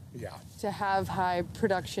to have high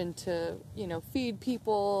production to, you know, feed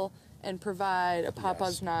people and provide. A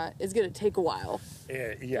pawpaw's is going to take a while.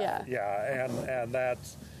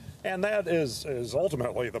 And that is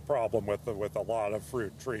ultimately the problem with a lot of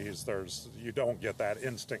fruit trees. You don't get that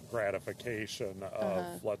instant gratification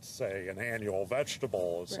of, let's say, an annual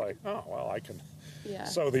vegetable. It's like, oh well, I can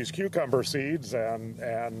sow these cucumber seeds, and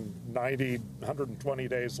 120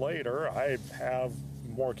 days later, I have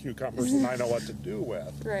more cucumbers than I know what to do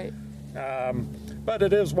with. Right. But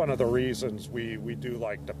it is one of the reasons we do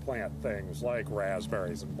like to plant things like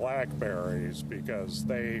raspberries and blackberries, because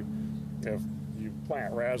if you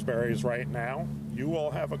plant raspberries right now, you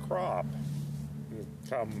will have a crop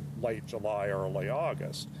come late July, early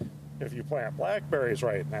August. If you plant blackberries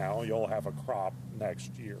right now, you'll have a crop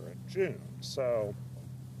next year in June. So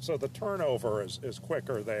the turnover is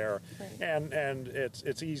quicker there, and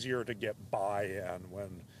it's easier to get buy-in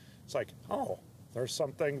when it's like, oh, there's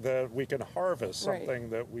something that we can harvest, something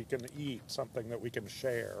that we can eat, something that we can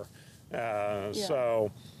share.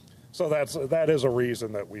 So that is a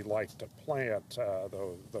reason that we like to plant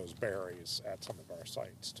those berries at some of our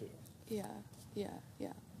sites too. Yeah.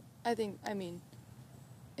 I mean,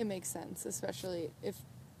 it makes sense, especially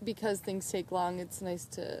because things take long. It's nice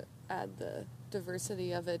to add the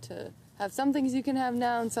diversity of it, to have some things you can have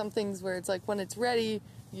now and some things where it's like when it's ready,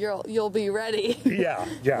 you'll be ready. Yeah,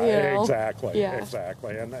 you know? exactly.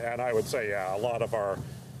 And I would say, a lot of our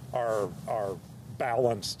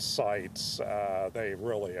balanced sites, they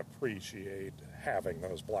really appreciate having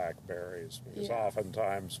those blackberries, because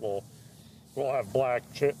oftentimes we'll have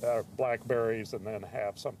blackberries and then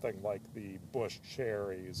have something like the bush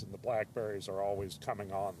cherries, and the blackberries are always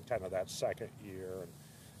coming on kind of that second year,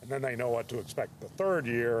 and then they know what to expect the third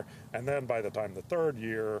year, and then by the time the third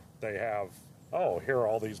year they have, oh, here are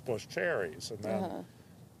all these bush cherries, and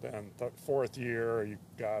then the fourth year you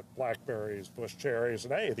got blackberries, bush cherries,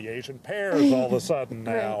 and hey, the Asian pears all of a sudden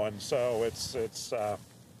now, and so it's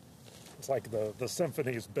like the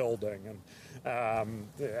symphony's building,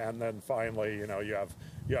 and then finally, you know, you have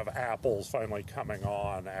apples finally coming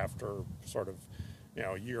on after sort of, you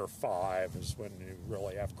know, year 5 is when you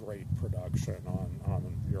really have great production on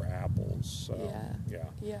your apples. So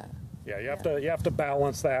you have to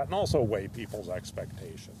balance that and also weigh people's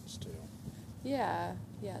expectations too. I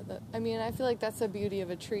mean, I feel like that's the beauty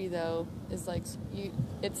of a tree, though, is like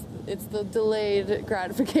it's the delayed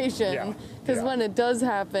gratification, because when it does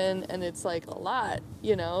happen and it's like a lot,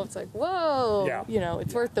 you know, it's like, whoa, you know,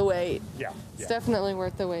 it's worth the wait. It's definitely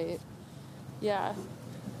worth the wait. I'm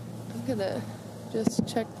gonna just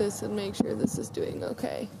check this and make sure this is doing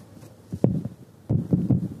okay.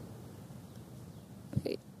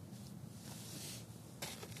 Wait.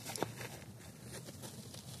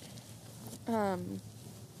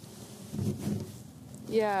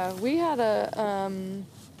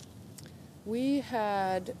 We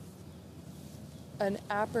had an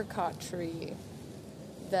apricot tree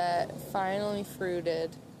that finally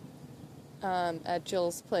fruited at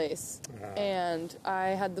Jill's place, and I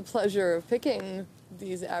had the pleasure of picking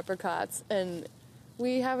these apricots, and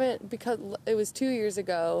we haven't, because it was 2 years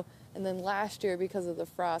ago, and then last year because of the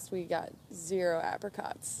frost we got 0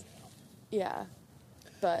 apricots. Yeah,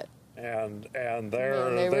 but and man, they're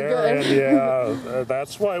they were there, good. and yeah,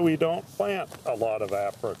 that's why we don't plant a lot of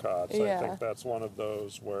apricots. Yeah. I think that's one of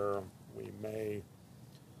those where we may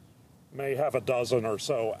have a dozen or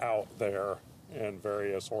so out there in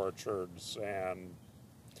various orchards, and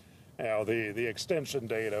the extension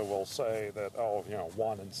data will say that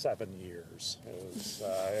 1 in 7 years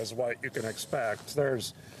is what you can expect.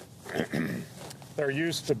 There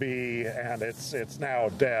used to be, and it's now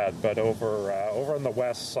dead, but over on the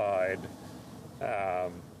west side,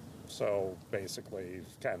 so basically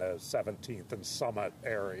kind of 17th and Summit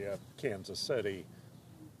area, Kansas City,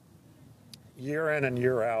 year in and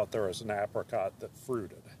year out there was an apricot that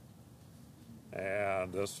fruited.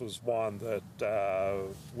 And this was one that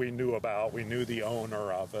we knew about. We knew the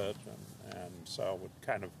owner of it, and so would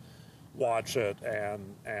kind of watch it.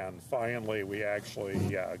 And finally, we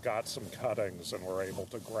actually got some cuttings and were able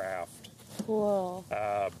to graft. Cool.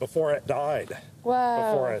 Before it died.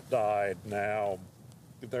 Wow. Before it died. Now,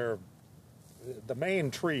 the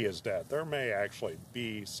main tree is dead. There may actually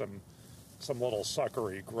be some little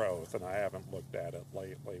suckery growth, and I haven't looked at it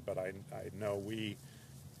lately, but I know we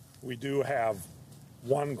do have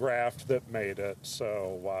one graft that made it,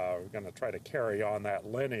 so we're going to try to carry on that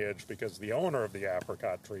lineage, because the owner of the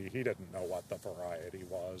apricot tree, he didn't know what the variety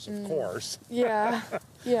was, of course. Yeah,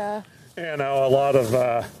 yeah. A lot of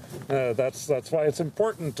that's why it's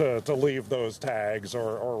important to leave those tags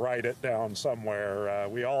or write it down somewhere.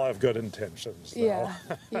 We all have good intentions, though. Yeah,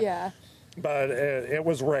 yeah. But it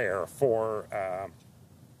was rare for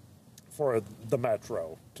the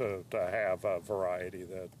Metro to have a variety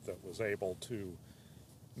that was able to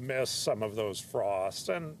miss some of those frosts,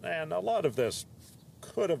 and a lot of this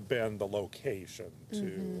could have been the location too.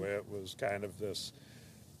 Mm-hmm. It was kind of this,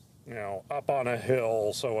 up on a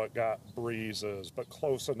hill, so it got breezes, but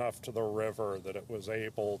close enough to the river that it was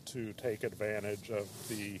able to take advantage of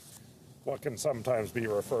what can sometimes be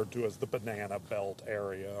referred to as the banana belt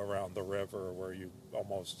area around the river, where you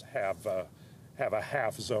almost have a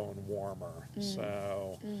half zone warmer.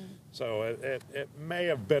 So it may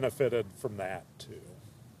have benefited from that too.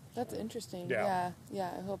 That's interesting. Yeah.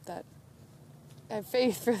 Yeah. I hope that. I have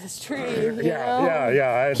faith for this tree.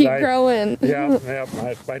 Yeah. Keep growing. Yeah.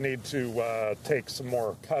 I need to take some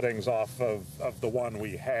more cuttings off of the one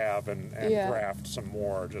we have and graft some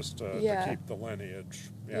more just to keep the lineage.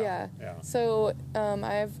 Yeah. So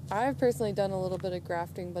I've personally done a little bit of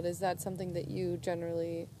grafting, but is that something that you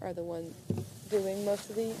generally are the one doing most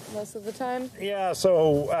of the time? Yeah.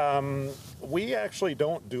 So we actually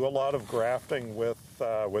don't do a lot of grafting with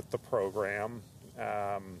the program.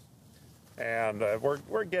 And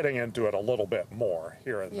we're getting into it a little bit more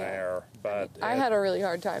here and there, but I had a really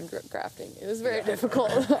hard time grafting. It was very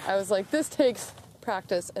difficult. I was like, this takes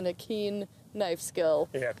practice and a keen knife skill.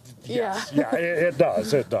 It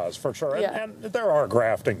does for sure. And there are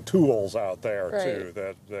grafting tools out there too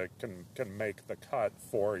that can make the cut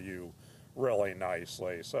for you really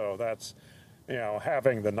nicely. So that's,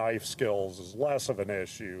 having the knife skills is less of an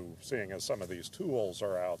issue, seeing as some of these tools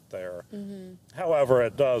are out there. Mm-hmm. However,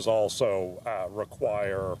 it does also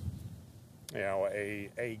require,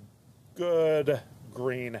 a good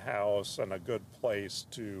greenhouse and a good place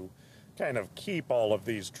to kind of keep all of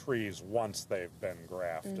these trees once they've been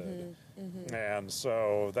grafted. Mm-hmm. Mm-hmm. And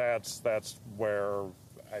so that's where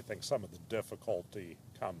I think some of the difficulty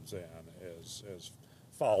comes in is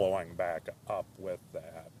following back up with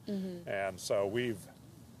that. Mm-hmm. And so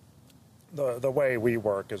the way we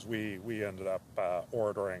work is we ended up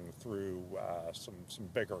ordering through some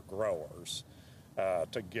bigger growers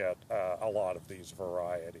to get a lot of these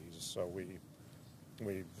varieties. So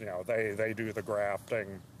they do the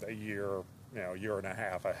grafting a year and a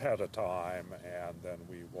half ahead of time, and then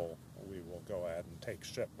we will go ahead and take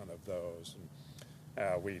shipment of those.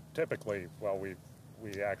 And we typically,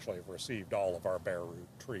 we actually have received all of our bare root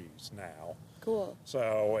trees now. Cool.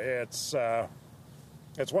 So it's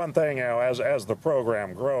one thing, as the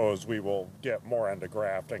program grows, we will get more into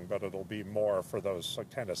grafting, but it'll be more for those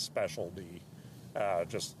kind of specialty,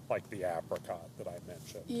 just like the apricot that I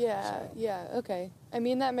mentioned. Yeah, okay. I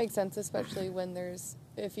mean, that makes sense, especially when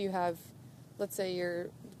if you have, let's say you're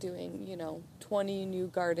doing, 20 new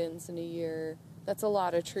gardens in a year, That's a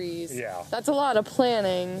lot of trees. Yeah. That's a lot of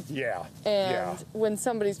planning. Yeah. And when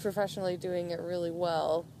somebody's professionally doing it really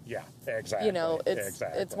well, Yeah, exactly.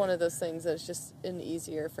 It's one of those things that's just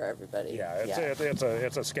easier for everybody. Yeah,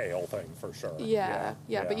 it's a scale thing for sure. Yeah,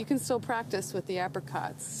 but you can still practice with the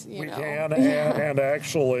apricots. We can, and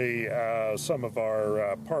actually, some of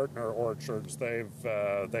our partner orchards,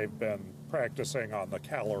 they've been practicing on the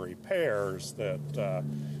Callery pears. That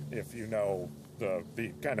if you know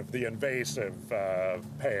the kind of the invasive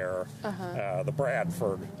pear, the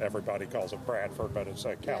Bradford. Everybody calls it Bradford, but it's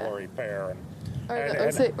a Callery pear.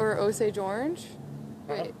 Or Osage orange?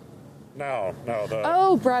 Wait. No.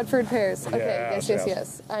 Bradford pears. Okay,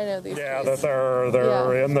 yes. I know these. Yeah, trees. that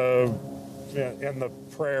they're in the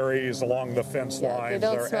prairies along the fence lines. They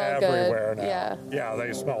don't smell everywhere good. now. Yeah,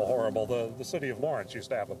 they smell horrible. The city of Lawrence used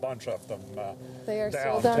to have a bunch of them. They are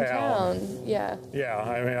downtown. still downtown. Yeah. Yeah,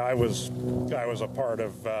 I mean, I was a part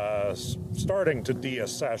of starting to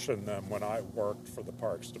deaccession them when I worked for the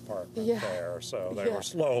Parks Department there. So they were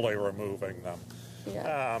slowly removing them.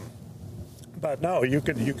 Yeah. But no, you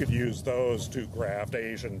could use those to graft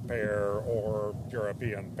Asian pear or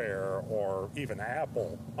European pear or even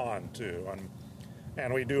apple onto.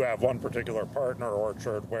 And we do have one particular partner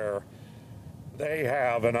orchard where they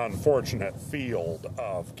have an unfortunate field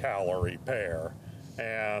of Callery pear.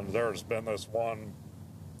 And there's been this one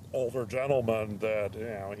older gentleman that,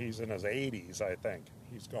 he's in his 80s, I think.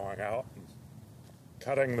 He's going out and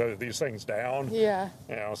cutting these things down. Yeah.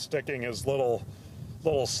 Sticking his little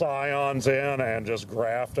scions in and just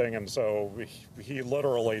grafting, and so he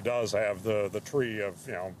literally does have the tree of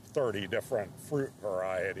 30 different fruit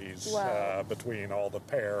varieties between all the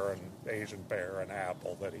pear and Asian pear and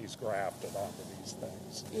apple that he's grafted onto these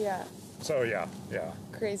things. Yeah. So yeah.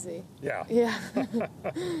 Crazy. Yeah. Yeah.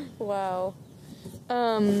 Wow.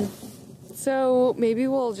 So maybe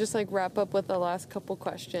we'll just wrap up with the last couple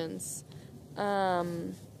questions.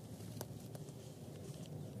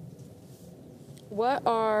 What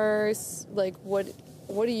are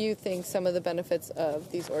what do you think some of the benefits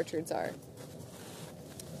of these orchards are?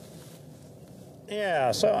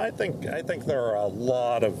 Yeah, so I think there are a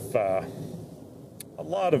lot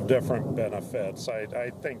of different benefits.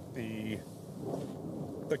 I think the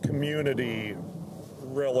community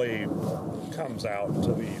really comes out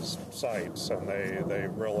to these sites, and they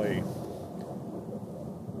really,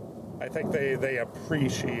 I think they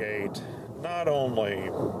appreciate not only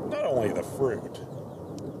the fruit,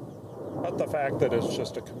 but the fact that it's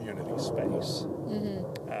just a community space.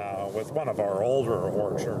 Mm-hmm. With one of our older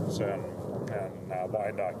orchards in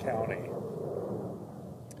Wyandotte County,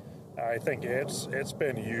 I think it's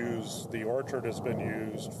been used. The orchard has been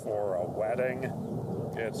used for a wedding.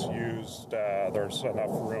 It's used. There's enough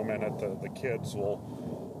room in it that the kids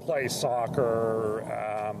will play soccer.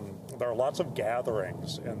 There are lots of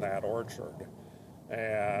gatherings in that orchard,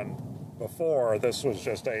 and before, this was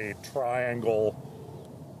just a triangle,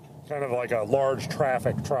 kind of like a large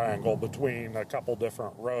traffic triangle between a couple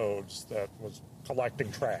different roads that was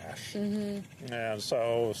collecting trash. Mm-hmm. And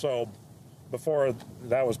so before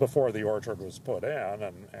the orchard was put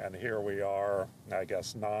in, and here we are, I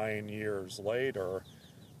guess 9 years later.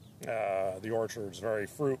 The orchard's very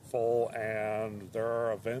fruitful, and there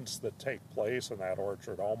are events that take place in that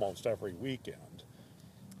orchard almost every weekend.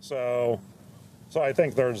 So I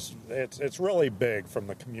think it's really big from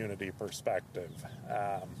the community perspective.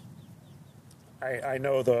 I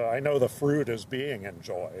know the fruit is being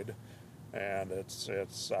enjoyed, and it's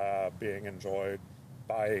being enjoyed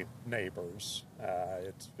by neighbors.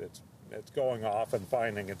 It's going off and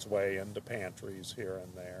finding its way into pantries here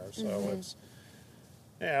and there. So it's.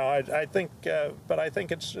 I think, but I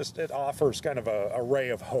think it's just, it offers kind of a ray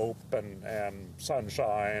of hope and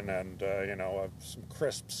sunshine and, some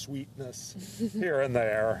crisp sweetness here and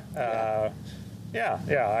there.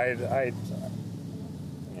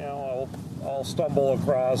 I'll stumble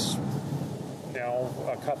across,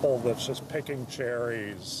 a couple that's just picking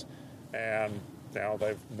cherries, and,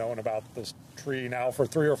 they've known about this tree now for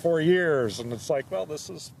 3 or 4 years, and it's like, well,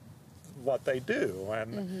 this is what they do.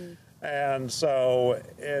 And, And so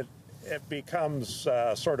it becomes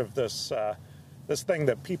sort of this thing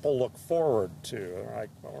that people look forward to. They're like,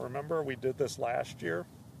 well, remember we did this last year?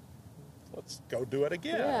 Let's go do it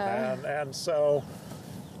again. Yeah. And so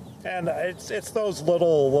it's those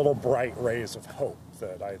little bright rays of hope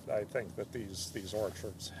that I think that these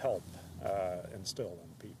orchards help instill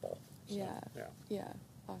in people. So, yeah,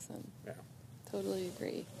 awesome. Yeah, totally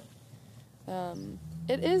agree.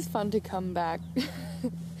 It is fun to come back.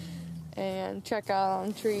 And check out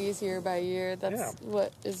on trees year by year. That's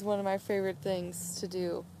what is one of my favorite things to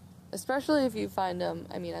do. especially if you find them.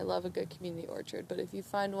 I mean, I love a good community orchard, but if you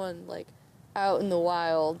find one like out in the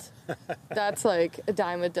wild, that's like a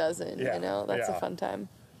dime a dozen. Yeah, You know, that's a yeah. fun time.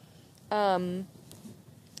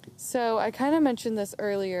 So I kind of mentioned this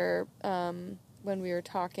earlier when we were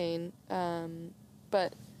talking,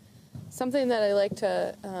 but something that I like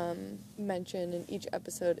to mention in each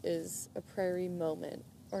episode is a prairie moment,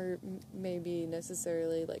 or maybe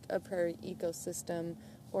necessarily like a prairie ecosystem,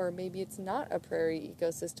 or maybe it's not a prairie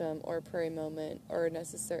ecosystem or a prairie moment, or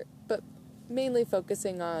necessary, but mainly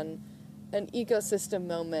focusing on an ecosystem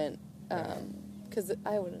moment, because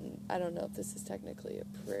I don't know if this is technically a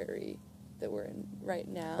prairie that we're in right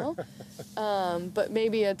now, but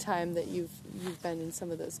maybe a time that you've been in some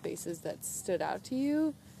of those spaces that stood out to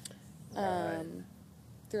you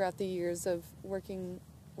throughout the years of working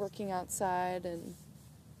outside and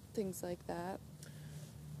things like that.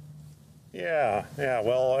 Yeah.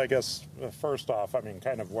 Well, I guess first off, I mean,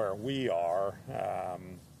 kind of where we are,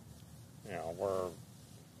 and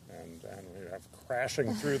we have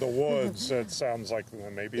crashing through the woods. It sounds like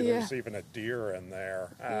maybe there's even a deer in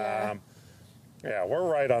there. Yeah, we're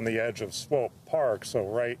right on the edge of Swope Park, so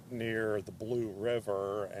right near the Blue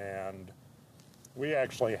River, and we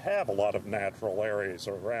actually have a lot of natural areas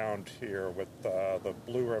around here with the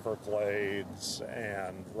Blue River Glades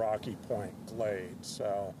and Rocky Point Glades.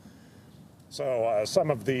 So some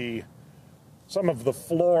of the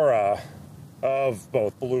flora of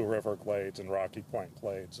both Blue River Glades and Rocky Point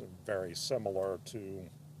Glades are very similar to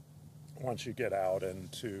once you get out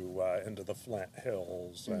into the Flint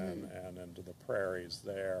Hills and into the prairies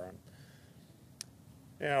there. And,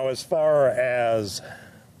 you know, as far as,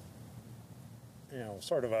 you know,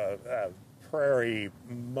 sort of a prairie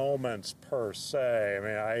moments per se, I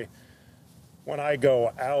mean, when I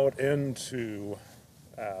go out into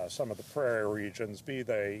some of the prairie regions, be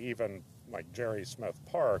they even like Jerry Smith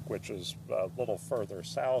Park, which is a little further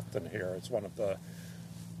south than here, it's one of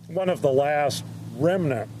the last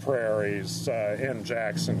remnant prairies in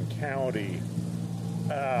Jackson County.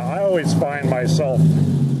 I always find myself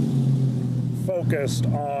focused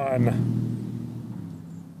on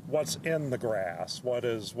what's in the grass,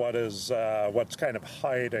 what's kind of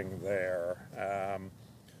hiding there,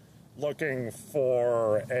 looking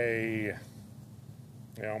for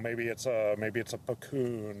maybe it's a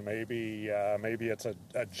puccoon, maybe it's a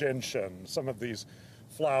gentian, some of these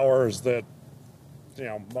flowers that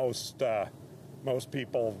most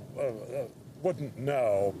people wouldn't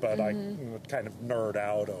know, but I would kind of nerd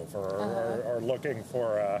out over, or looking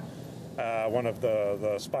for one of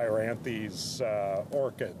the Spiranthes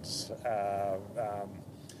orchids.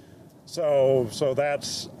 So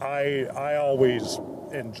that's I always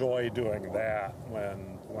enjoy doing that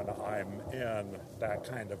when I'm in that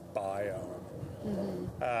kind of biome,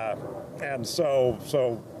 and so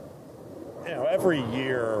every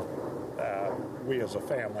year. We as a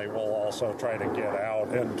family will also try to get out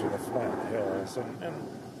into the Flint Hills in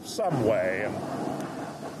some way. And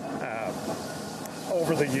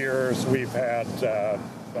over the years, we've had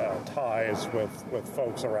ties with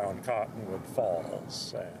folks around Cottonwood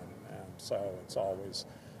Falls, and so it's always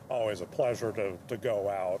a pleasure to go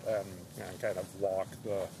out and kind of walk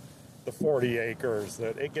the 40 acres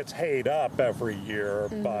that it gets hayed up every year,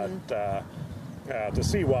 but to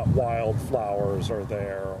see what wildflowers are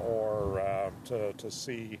there, or to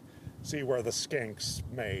see where the skinks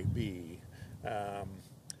may be.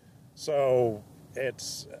 So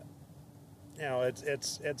it's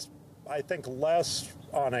I think less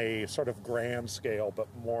on a sort of grand scale, but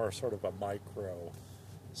more sort of a micro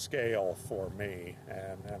scale for me,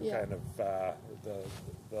 and kind of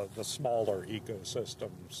the smaller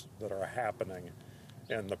ecosystems that are happening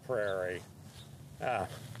in the prairie.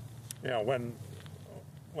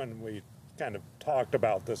 When we kind of talked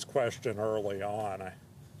about this question early on,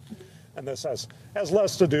 and this has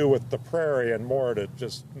less to do with the prairie and more of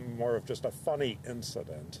just a funny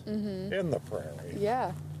incident in the prairie.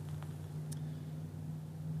 Yeah.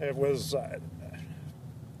 It was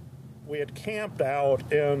we had camped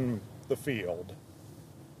out in the field,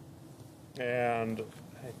 and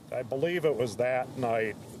I believe it was that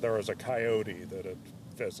night there was a coyote that had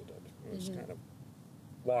visited. It was kind of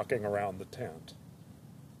walking around the tent.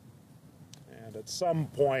 And at some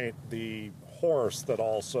point, the horse that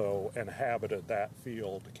also inhabited that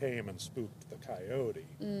field came and spooked the coyote,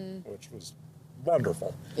 which was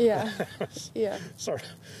wonderful. Yeah, yeah. Sort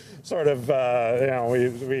of.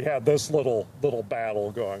 We had this little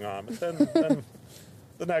battle going on, but then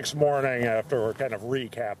the next morning, after we're kind of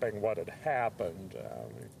recapping what had happened,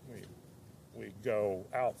 we go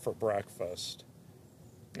out for breakfast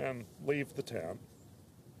and leave the tent.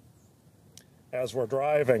 as we're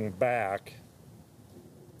driving back,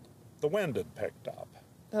 the wind had picked up.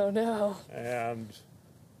 Oh no. And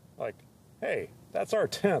like, hey, that's our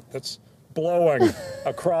tent that's blowing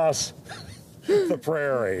across the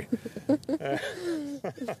prairie.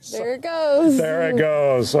 There it goes. There it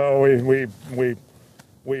goes. So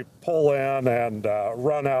we pull in and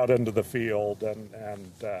run out into the field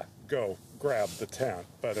and go grab the tent.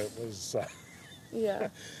 But it was Yeah.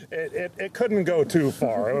 it couldn't go too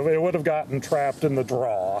far. It would have gotten trapped in the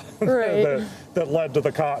draw Right. that led to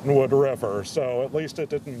the Cottonwood River. So at least it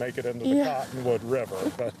didn't make it into the Yeah. Cottonwood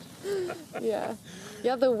River. But Yeah.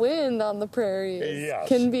 Yeah, the wind on the prairie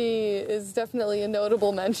Yes. is definitely a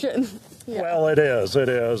notable mention. Yeah. Well, it is,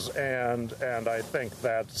 and I think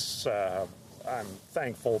that's I'm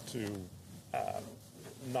thankful to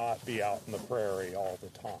not be out in the prairie all the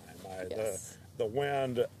time. Yes. The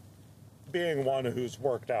wind, being one who's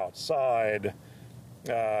worked outside,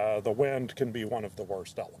 the wind can be one of the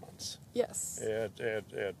worst elements. Yes.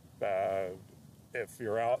 If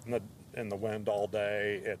you're out in the wind all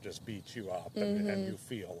day, it just beats you up and you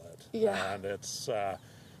feel it. Yeah. And it's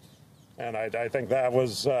and I think that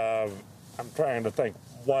was I'm trying to think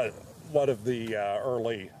what of the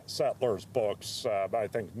early settlers books. I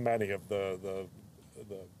think many of the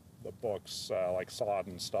books like Sod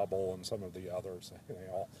and Stubble and some of the others,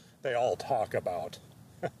 they all talk about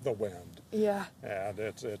the wind, Yeah. and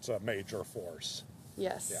it's a major force.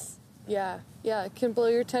 Yes. Yeah. Yeah. It can blow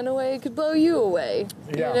your tent away. It could blow you away.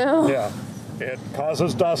 Yeah, You know? yeah. It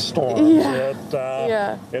causes dust storms.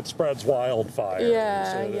 Yeah. It spreads wildfires.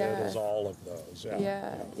 Yeah, It yeah. is all of those.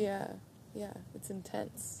 Yeah. Yeah. It's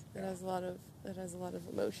intense. It has a lot of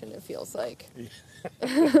emotion, it feels like.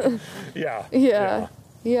 Yeah.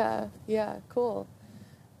 Yeah. Cool.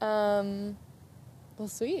 Well,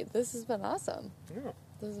 sweet. This has been awesome. Yeah.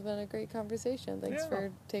 This has been a great conversation. Thanks Yeah.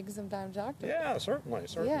 for taking some time to talk to me. Yeah, certainly.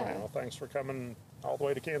 Yeah. Well, thanks for coming all the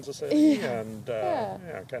way to Kansas City Yeah. and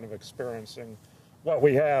Yeah. kind of experiencing what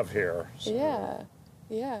we have here. So,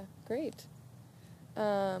 Yeah. Great.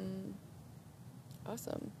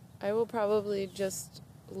 Awesome. I will probably just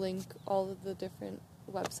link all of the different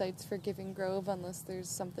websites for Giving Grove unless there's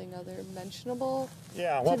something other mentionable.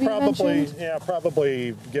 Yeah, well, be mentioned?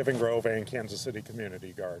 probably Giving Grove and Kansas City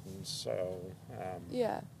Community Gardens. So,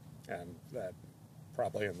 Yeah. and that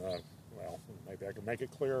probably maybe I can make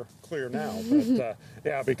it clear now. But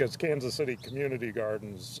yeah, because Kansas City Community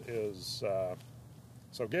Gardens is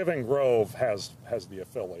so Giving Grove has the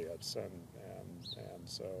affiliates, and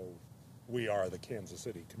so we are the Kansas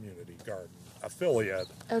City Community Garden affiliate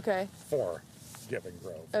Okay. for Giving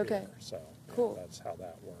Grove. Okay. Here. So yeah, Cool. that's how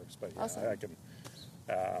that works. But yeah, Awesome. I can.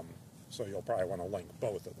 So you'll probably want to link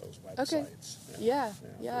both of those Okay. websites. Yeah. for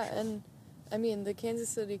sure. And I mean, the Kansas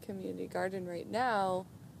City Community Garden right now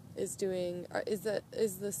is doing. Is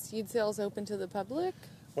the seed sales open to the public?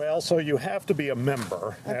 Well, so you have to be a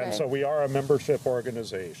member, Okay. and so we are a membership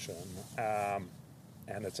organization,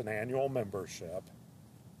 and it's an annual membership.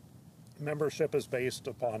 Membership is based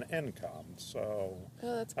upon income, so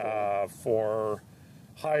Oh, that's cool. for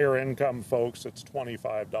higher income folks, it's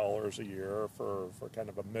 $25 a year. For kind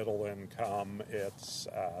of a middle income, it's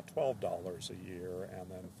 $12 a year,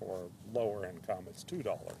 and then for lower income, it's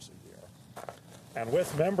 $2 a year. And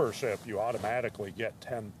with membership, you automatically get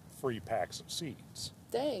 10 free packs of seeds.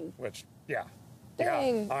 Dang. Which, yeah.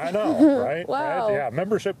 Dang. Yeah, I know, right? Wow. Right? Yeah,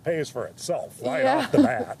 membership pays for itself right Yeah. off the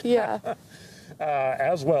bat. Yeah.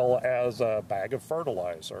 As well as a bag of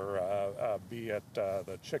fertilizer, be it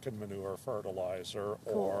the chicken manure fertilizer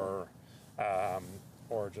Cool.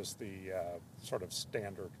 or just the sort of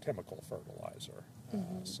standard chemical fertilizer.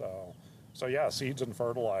 So yeah, seeds and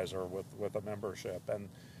fertilizer with a membership,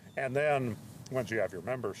 and then once you have your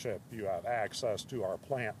membership, you have access to our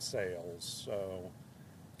plant sales. So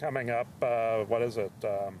coming up, what is it?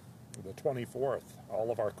 The 24th, all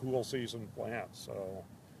of our cool season plants. So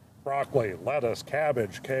broccoli, lettuce,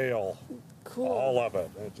 cabbage, kale, Cool. all of it.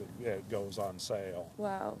 It goes on sale.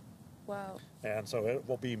 Wow. And so it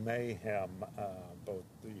will be mayhem, both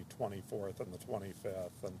the 24th and the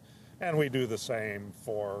 25th. And we do the same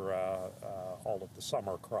for all of the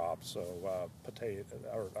summer crops. So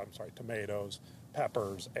tomatoes,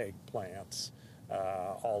 peppers, eggplants,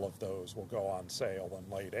 all of those will go on sale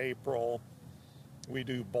in late April. We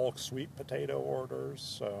do bulk sweet potato orders,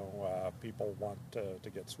 so people want to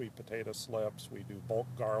get sweet potato slips. We do bulk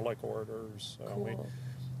garlic orders. So Cool.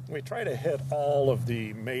 we try to hit all of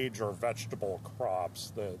the major vegetable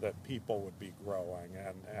crops that people would be growing,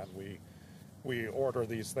 and we order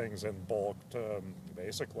these things in bulk to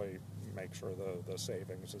basically make sure the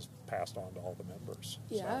savings is passed on to all the members.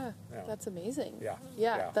 Yeah, So, that's amazing.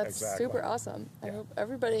 Yeah, that's exactly. super awesome. I Yeah. hope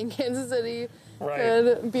everybody in Kansas City Right.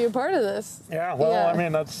 could be a part of this. Yeah, well, I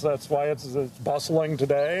mean, that's why it's bustling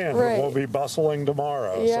today, and Right. it will be bustling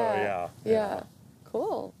tomorrow. Yeah. So, Yeah.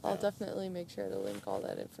 Cool. I'll definitely make sure to link all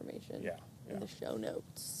that information Yeah. in the show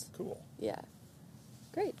notes. Cool. Yeah.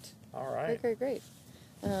 Great. All right. Great.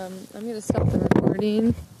 I'm going to stop the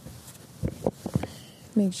recording.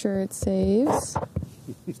 Make sure it saves.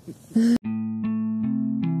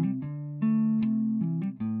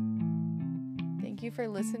 Thank you for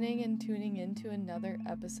listening and tuning in to another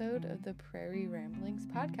episode of the Prairie Ramblings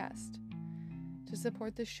podcast. To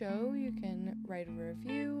support the show, you can write a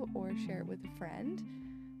review or share it with a friend,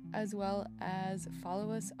 as well as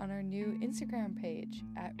follow us on our new Instagram page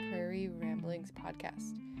at Prairie Ramblings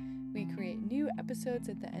Podcast. We create new episodes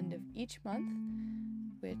at the end of each month,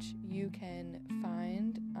 which you can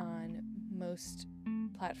find on most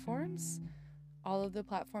platforms. All of the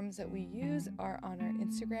platforms that we use are on our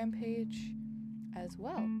Instagram page as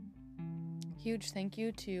well. Huge thank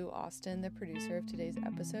you to Austin, the producer of today's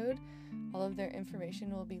episode. All of their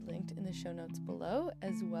information will be linked in the show notes below,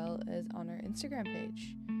 as well as on our Instagram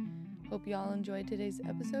page. Hope you all enjoyed today's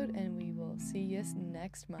episode, and we will see you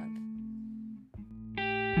next month.